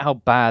forget how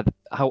bad,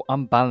 how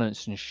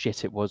unbalanced and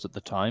shit it was at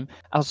the time.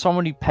 As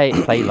someone who played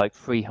like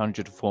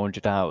 300 to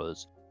 400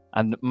 hours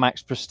and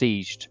max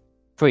prestiged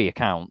 3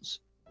 accounts,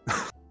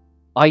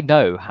 I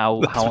know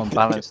how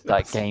unbalanced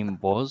that game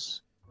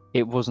was.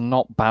 It was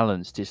not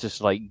balanced. It's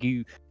just like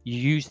you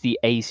use the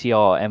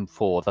ACR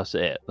M4. That's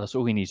it. That's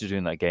all you need to do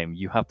in that game.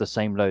 You have the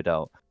same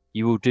loadout.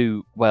 You will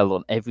do well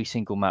on every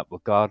single map,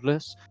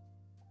 regardless.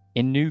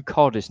 In new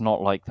COD, it's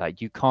not like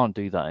that. You can't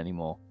do that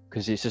anymore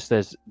because it's just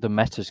the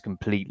meta's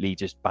completely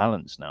just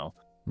balanced now.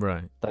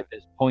 Right. Like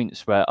there's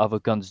points where other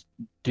guns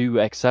do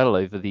excel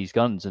over these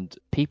guns, and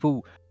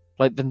people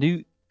like the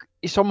new.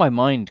 It's on my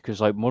mind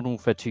because like Modern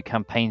Warfare 2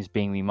 campaign's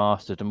being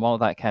remastered, and while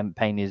that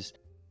campaign is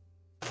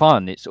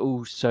fun, it's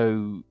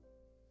also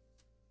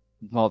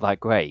not that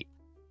great.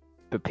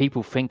 But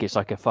people think it's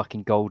like a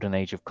fucking golden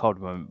age of COD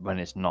when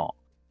it's not.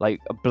 Like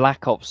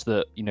Black Ops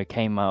that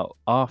came out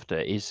after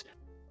is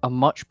a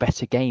much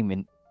better game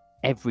in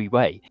every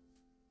way.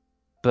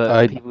 But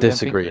I people don't think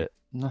disagree. that.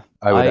 No.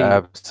 I would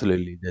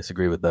absolutely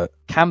disagree with that.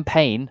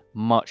 Campaign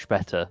much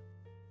better,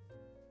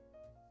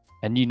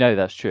 and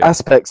that's true.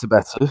 Aspects are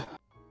better.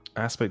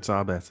 Aspects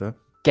are better.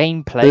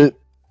 Gameplay.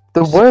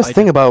 The I worst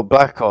thing don't- about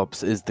Black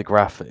Ops is the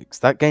graphics.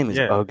 That game is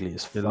Yeah, ugly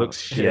as fuck. It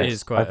looks It shit.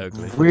 is quite I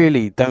ugly.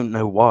 really don't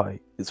know why.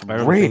 It's I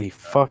don't really think-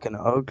 fucking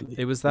ugly.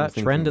 It was I'm that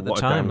thinking, trend at the what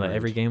a time. Like downgrade.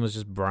 every game was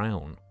just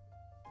brown.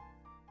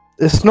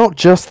 It's not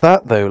just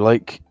that though.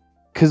 Like,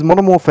 because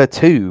Modern Warfare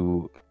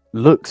 2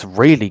 looks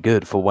really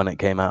good for when it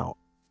came out,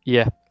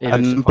 Yeah, it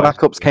and looks Black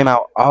surprisingly Ops came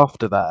out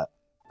after that,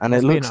 and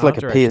Must it be looks an like art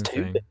a direction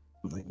PS2. thing.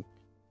 Something.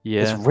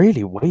 Yeah, It's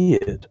really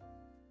weird.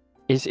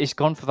 it's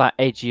gone for that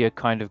edgier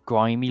kind of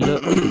grimy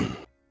look.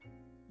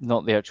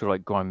 Not the actual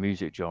like grime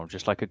music genre,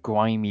 just like a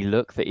grimy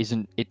look that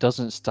isn't. It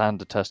doesn't stand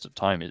the test of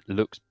time. It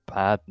looks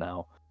bad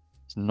now.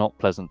 It's not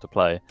pleasant to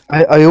play.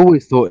 I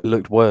always thought it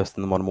looked worse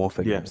than the Modern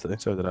Warfare Yeah, games though.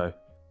 so did I.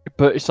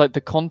 But it's like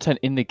the content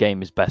in the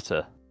game is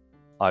better.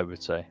 I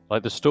would say,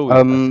 like the story.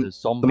 The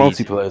Zombies.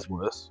 multiplayer is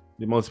worse.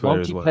 The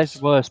multiplayer is Multiplayer's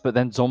worse. worse, but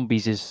then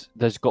zombies is.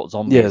 There's got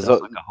zombies. Yeah, that's so,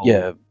 like a whole,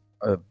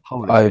 yeah.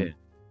 Holy I- shit.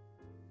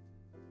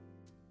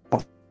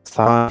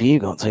 So have you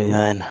got to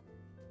then? That's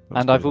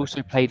And I've pretty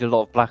also played a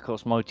lot of Black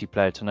Ops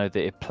multiplayer to know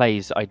that it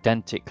plays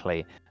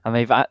identically. And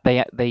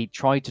they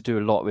tried to do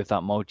a lot with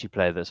that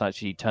multiplayer that's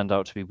actually turned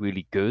out to be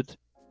really good.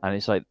 And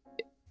it's like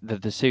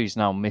the series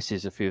now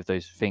misses a few of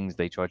those things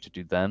they tried to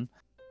do then.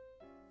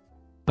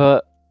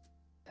 But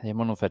yeah,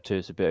 Modern Warfare 2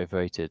 is a bit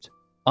overrated.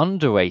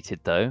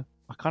 Underrated though,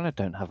 I kind of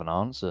don't have an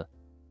answer.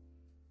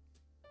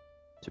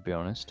 To be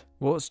honest.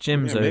 What's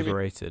Jim's Yeah, maybe.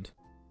 overrated?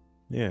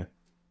 Yeah.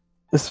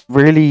 It's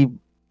really,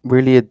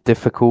 really a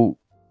difficult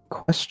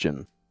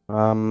question.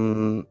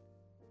 You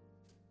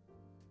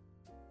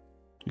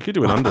could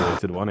do an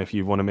underrated one if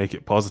you want to make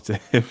it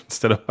positive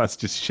instead of us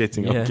just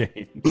shitting on Yeah.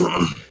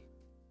 games.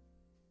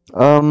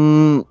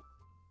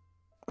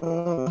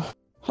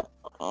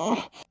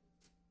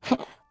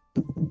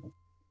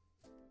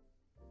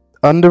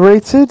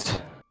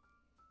 Underrated?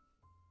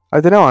 I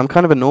don't know. I'm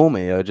kind of a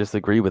normie. I just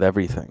agree with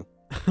everything.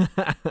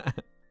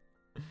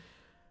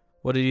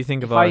 What did you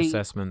think of If our I-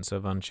 assessments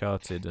of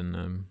Uncharted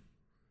and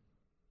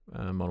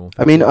Modern Warfare?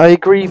 I mean, 2? I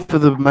agree for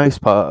the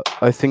most part.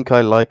 I think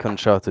I like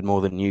Uncharted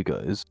more than you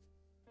guys.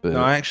 But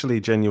No, I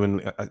actually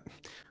genuinely,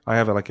 I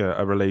have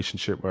a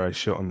relationship where I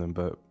shit on them,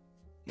 but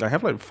I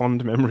have like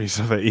fond memories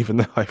of it, even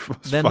though I was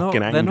they're not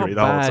fucking angry they're not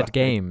the whole time. bad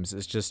games.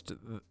 It's just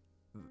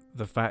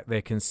the fact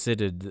they're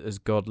considered as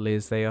godly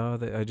as they are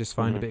that I just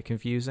find a Mhm. bit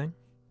confusing.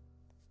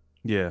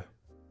 Yeah,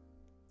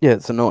 yeah,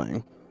 it's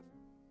annoying.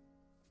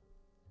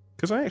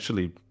 because I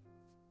actually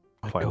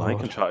My quite like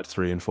God. Uncharted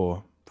 3 and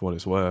 4 for what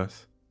it's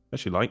worth. I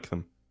actually like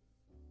them.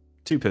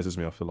 2 pisses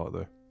me off a lot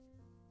though.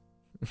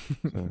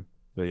 So,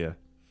 but yeah,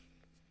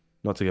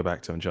 not to go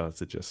back to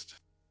Uncharted, just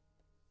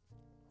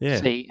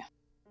yeah. See,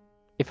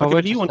 if Like, I if were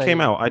a new to one say-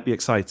 came out, I'd be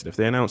excited. If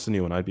they announced a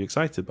new one, I'd be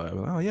excited by it.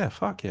 Like, oh yeah,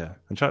 fuck yeah,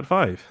 Uncharted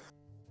 5.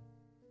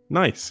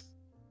 Nice.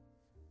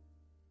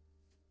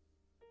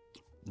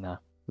 Nah.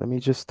 Let me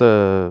just If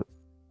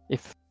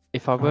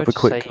I were have a to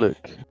quick say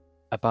look.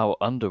 about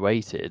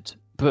underrated,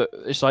 but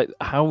it's like,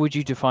 how would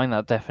you define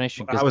that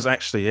definition? 'Cause I was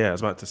actually, I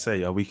was about to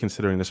say, are we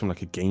considering this from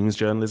like a games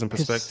journalism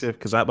 'Cause- perspective?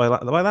 Because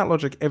by that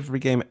logic, every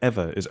game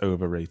ever is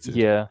overrated.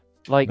 yeah,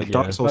 like Like Yeah.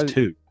 Dark Souls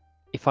 2.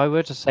 if I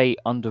were to say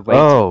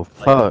underrated, Oh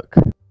like, fuck!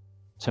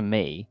 to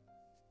me,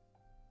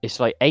 it's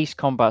like Ace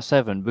Combat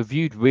 7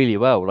 reviewed really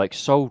well, like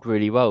sold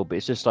really well, but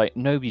it's just like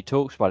nobody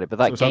talks about it. But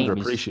that So it's game is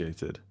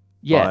underappreciated.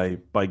 yeah,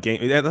 By game.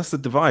 Yeah, that's the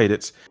divide.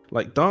 It's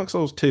like Dark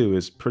Souls 2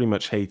 is pretty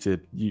much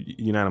hated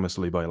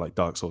unanimously by like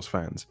Dark Souls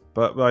fans,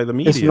 but by the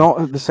media, It's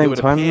not at the same would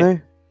time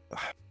appear- though.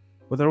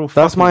 well, they're all.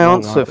 That's fucking my wrong,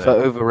 answer aren't for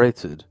they?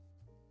 overrated.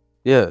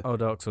 Yeah, Oh,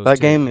 Dark Souls that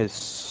 2. game is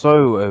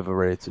so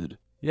overrated.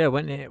 Yeah,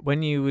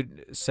 when you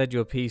said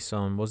your piece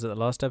on, was it the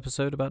last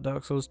episode about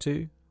Dark Souls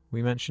 2?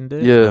 We mentioned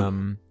it. Yeah.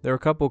 There were a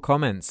couple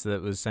comments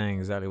that was saying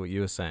exactly what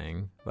you were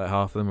saying. Like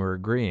half of them were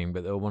agreeing,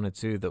 but there were one or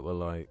two that were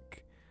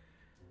like,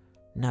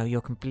 "No, you're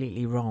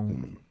completely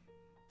wrong."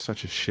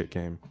 Such a shit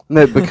game.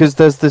 No, because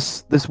there's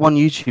this one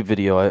YouTube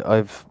video.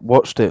 I've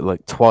watched it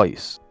like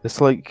twice. It's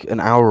like an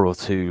hour or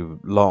two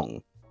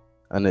long,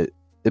 and it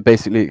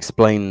basically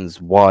explains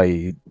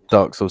why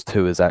Dark Souls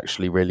 2 is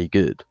actually really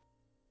good.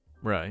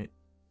 Right.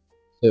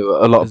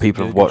 So a lot Does of it people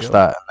do a have good watched job?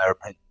 that and their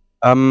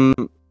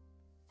opinion.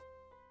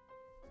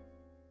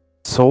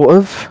 Sort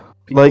of.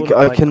 People Like, that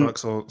I can- Dark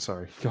Souls...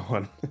 Sorry, go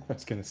on. I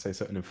was going to say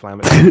something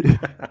inflammatory.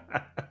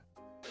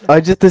 I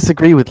just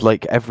disagree with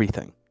like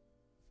everything.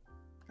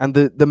 And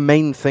the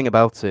main thing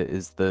about it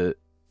is that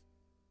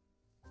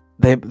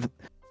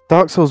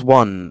Dark Souls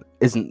 1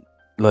 isn't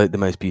like the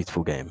most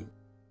beautiful game.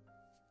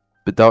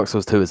 But Dark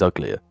Souls 2 is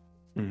uglier.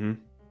 hmm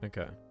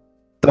Okay.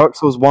 Dark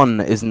Souls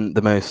 1 isn't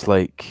the most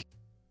like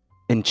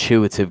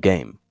intuitive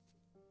game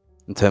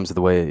in terms of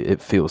the way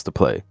it feels to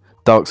play.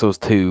 Dark Souls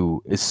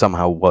 2 is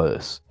somehow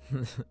worse.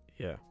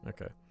 Yeah.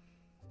 Okay.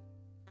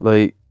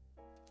 Like,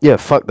 yeah,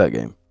 fuck that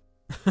game.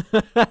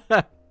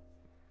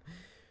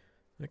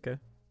 Okay.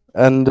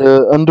 And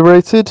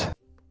underrated?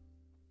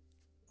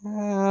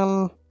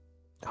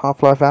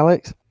 Half-Life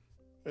Alex?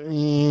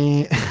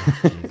 Jesus.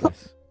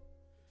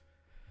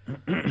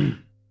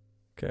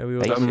 Okay, we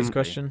all done with this Um,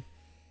 question.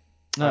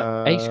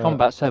 no, Ace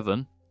Combat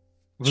 7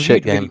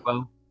 Shit reviewed really game.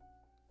 well.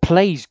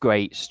 Plays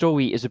great.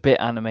 Story is a bit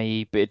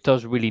anime, but it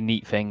does really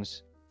neat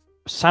things.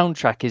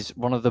 Soundtrack is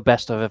one of the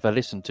best I've ever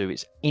listened to.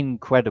 It's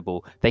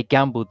incredible. They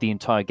gambled the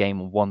entire game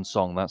on one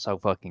song. That's how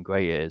fucking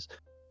great it is.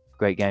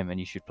 Great game, and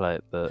you should play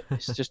it, but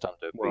it's just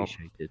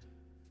underappreciated.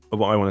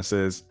 What I want to say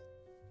is,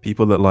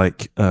 people that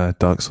like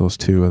Dark Souls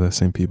 2 are the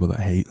same people that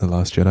hate The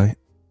Last Jedi.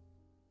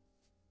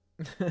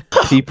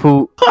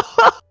 People...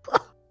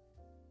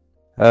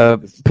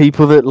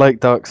 people that like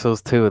Dark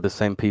Souls 2 are the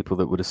same people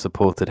that would have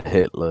supported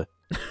Hitler.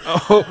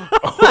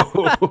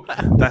 Oh,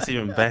 that's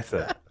even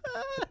better.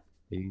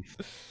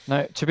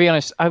 No, to be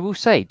honest, I will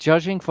say,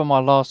 judging from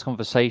our last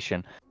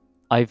conversation,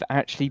 I've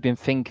actually been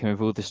thinking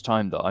of all this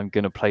time that I'm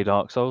going to play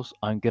Dark Souls.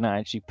 I'm going to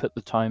actually put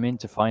the time in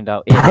to find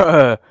out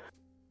Bruh.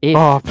 if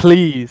Oh,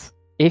 please.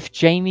 if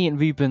Jamie and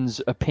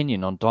Ruben's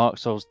opinion on Dark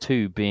Souls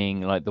 2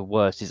 being like the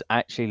worst is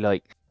actually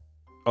like,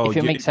 if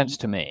it makes sense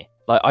to me.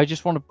 Like, I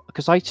just want to,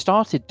 because I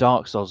started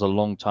Dark Souls a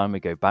long time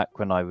ago, back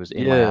when I was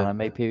in my Yeah.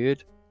 anime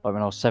period, like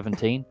when I was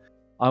 17.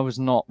 I was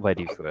not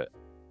ready for it.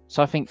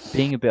 So I think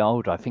being a bit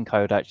older, I think I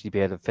would actually be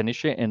able to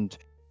finish it and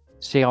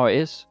see how it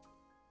is.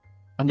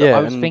 And Yeah,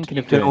 I was and thinking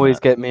you of can doing always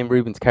that. get me and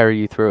Ruben to carry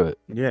you through it.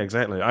 Yeah,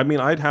 exactly. I mean,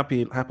 I'd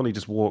happily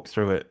just walk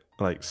through it,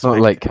 like Not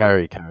like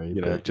spectating, carry,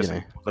 you know, but, just you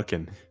know.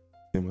 looking,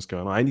 seeing what's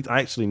going on. I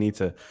actually need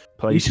to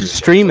play. You should through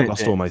stream I it,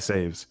 lost all James. my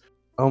saves.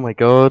 Oh my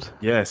god.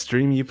 Yeah,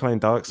 stream you playing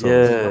Dark Souls.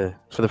 Yeah,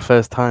 for the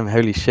first time.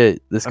 Holy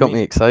shit. This I got mean-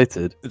 me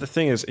excited. The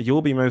thing is,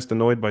 you'll be most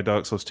annoyed by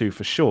Dark Souls 2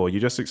 for sure. You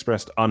just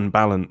expressed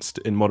unbalanced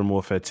in Modern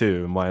Warfare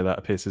 2 and why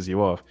that pisses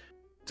you off.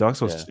 Dark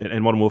Souls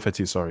in Modern Warfare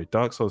 2, sorry.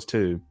 Dark Souls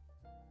 2,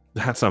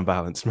 that's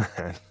unbalanced,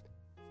 man.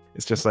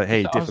 It's just like,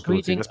 hey, I was difficulty.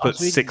 reading- Let's I was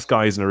put reading- 6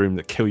 guys in a room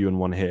that kill you in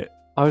one hit.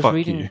 I was Fuck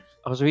reading you.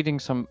 I was reading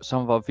some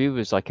of our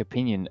viewers' like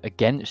opinion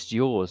against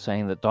yours,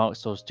 saying that Dark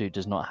Souls 2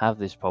 does not have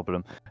this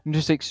problem. I'm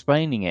just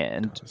explaining it,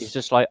 and does. it's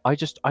just like I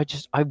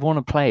want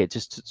to play it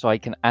just so I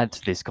can add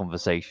to this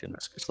conversation,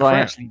 It's so I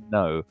crap. actually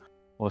know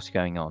what's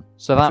going on.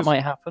 So that Because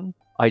might happen.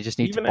 I just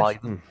need to Even buy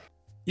if, them.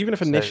 even if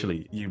So-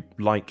 initially you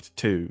liked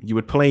 2, you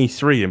would play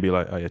 3 and be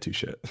like, oh yeah, 2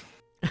 shit.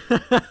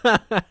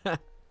 I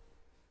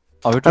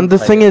would And the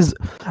play thing it. is,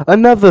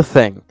 another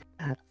thing.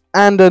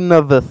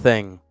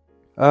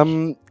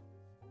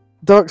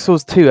 Dark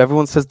Souls 2,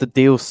 everyone says the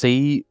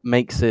DLC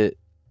makes it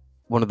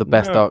one of the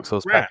best No, Dark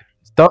Souls crap.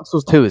 packages. Dark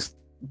Souls 2 is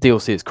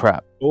DLC is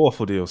crap.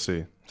 Awful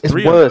DLC. It's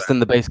 3 on worse than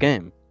the base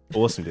game.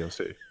 awesome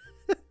DLC.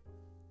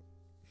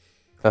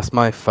 That's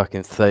my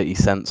fucking 30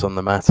 cents on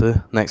the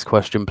matter. Next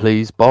question,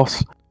 please,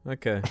 boss.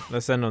 Okay,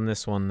 let's end on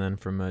this one then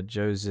from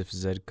Joseph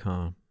Z.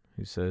 Khan,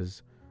 who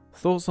says,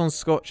 "Thoughts on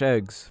Scotch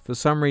eggs? For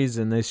some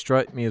reason, they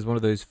strike me as one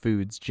of those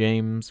foods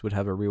James would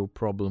have a real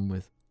problem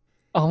with."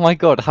 Oh my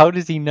god, how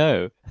does he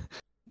know?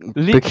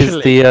 Because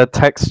Literally. the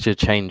texture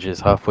changes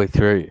halfway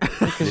through.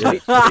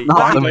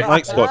 I don't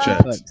like Scotch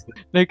eggs.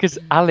 No, because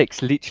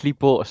Alex literally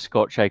bought a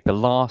Scotch egg the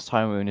last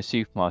time we were in a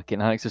supermarket,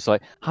 and Alex was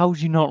like, "How would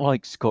you not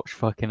like Scotch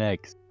fucking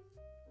eggs?"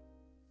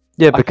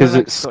 Yeah, I because don't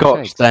like it's Scotch Scotch,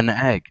 eggs. then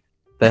egg,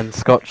 then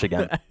Scotch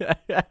again.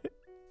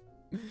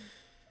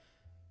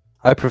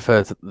 I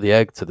prefer the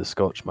egg to the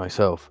Scotch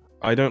myself.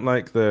 I don't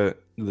like the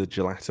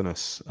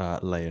gelatinous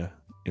layer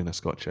in a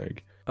Scotch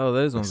egg. Oh,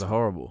 those ones are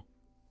horrible.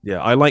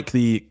 Yeah, I like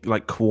the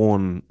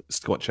Quorn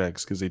Scotch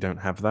eggs because they don't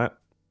have that.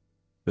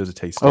 Those are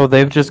tasty. Oh,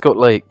 they've just got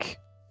like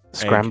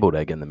scrambled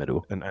egg in the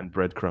middle. and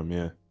breadcrumb,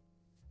 yeah,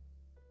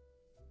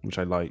 which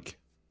I like.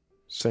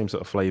 Same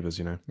sort of flavors,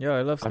 you know. Yeah,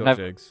 I love I've Scotch nev-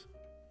 eggs.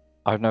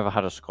 I've never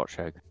had a Scotch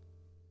egg.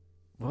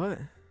 What?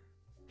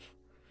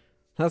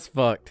 That's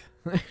fucked.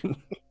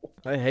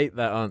 I hate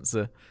that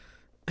answer.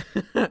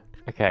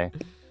 Okay,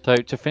 so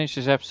to finish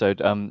this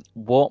episode,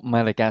 what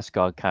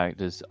Madagascar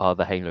characters are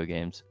the Halo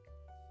games?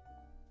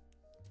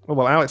 Oh,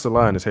 well, Alex the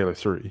Lion is Halo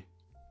 3.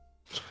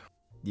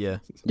 Yeah.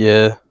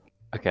 Yeah.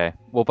 Okay,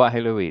 what about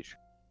Halo Reach?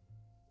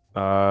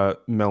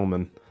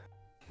 Melman.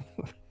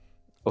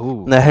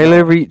 Oh, No,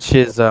 Halo Reach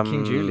is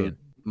King Julian.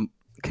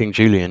 King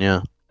Julian,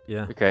 yeah.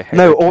 Yeah. okay.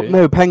 No, Halo 2.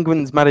 no,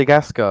 Penguins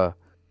Madagascar.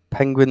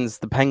 Penguins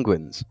the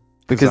Penguins.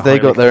 Because they're they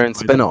got highly their own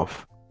customizable.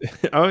 spin-off.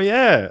 Oh,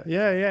 yeah.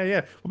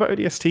 What about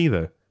ODST,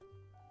 though?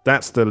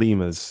 That's the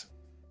lemurs.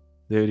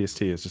 The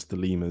ODST is just the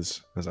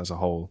lemurs as a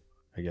whole,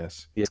 I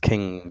guess. It's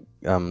King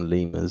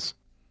Lemurs.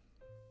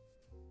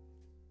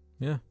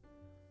 Yeah.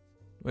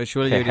 Well,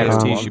 surely Okay,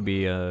 ODST Halo should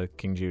be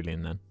King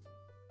Julian then.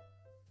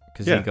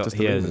 Because Yeah, he just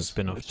the has a lemurs.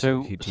 spin-off.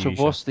 So, TV so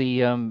show. what's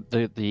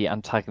the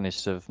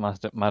antagonist of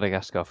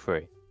Madagascar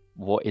 3?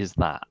 What is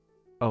that?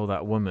 Oh,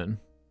 that woman,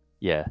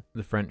 Yeah,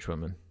 the French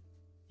woman.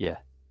 is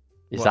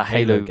What, that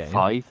Halo Halo game?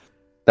 5?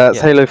 That's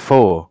Yeah. Halo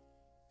 4.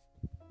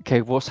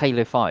 Okay, what's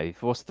Halo 5?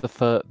 What's the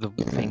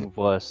thing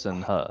worse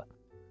than her?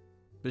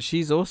 But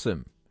she's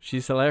awesome.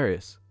 She's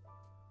hilarious.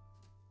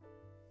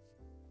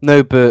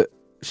 No, but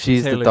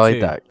she's the Halo 2.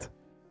 didact.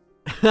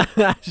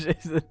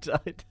 She's the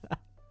didact.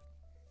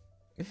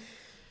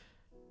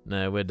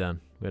 No, we're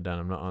done. We're done.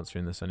 I'm not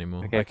answering this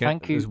anymore. Okay,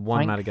 thank you- There's one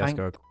thank-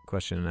 Madagascar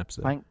question in an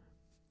episode.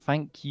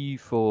 Thank you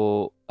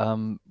for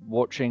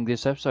watching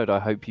this episode. I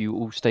hope you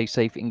all stay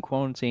safe in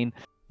quarantine,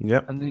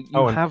 Yep. and that you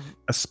Oh, and- have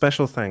A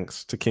special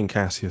thanks to King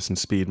Cassius and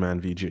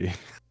Speedman VG.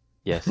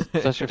 yes,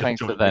 special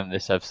thanks to them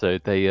this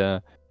episode.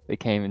 They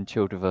came and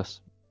chilled with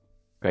us.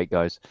 Great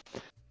guys.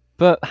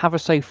 But have a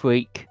safe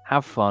week.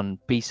 Have fun.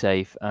 Be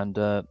safe, and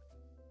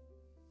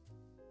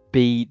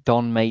be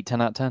Don Mate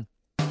 10 out of 10.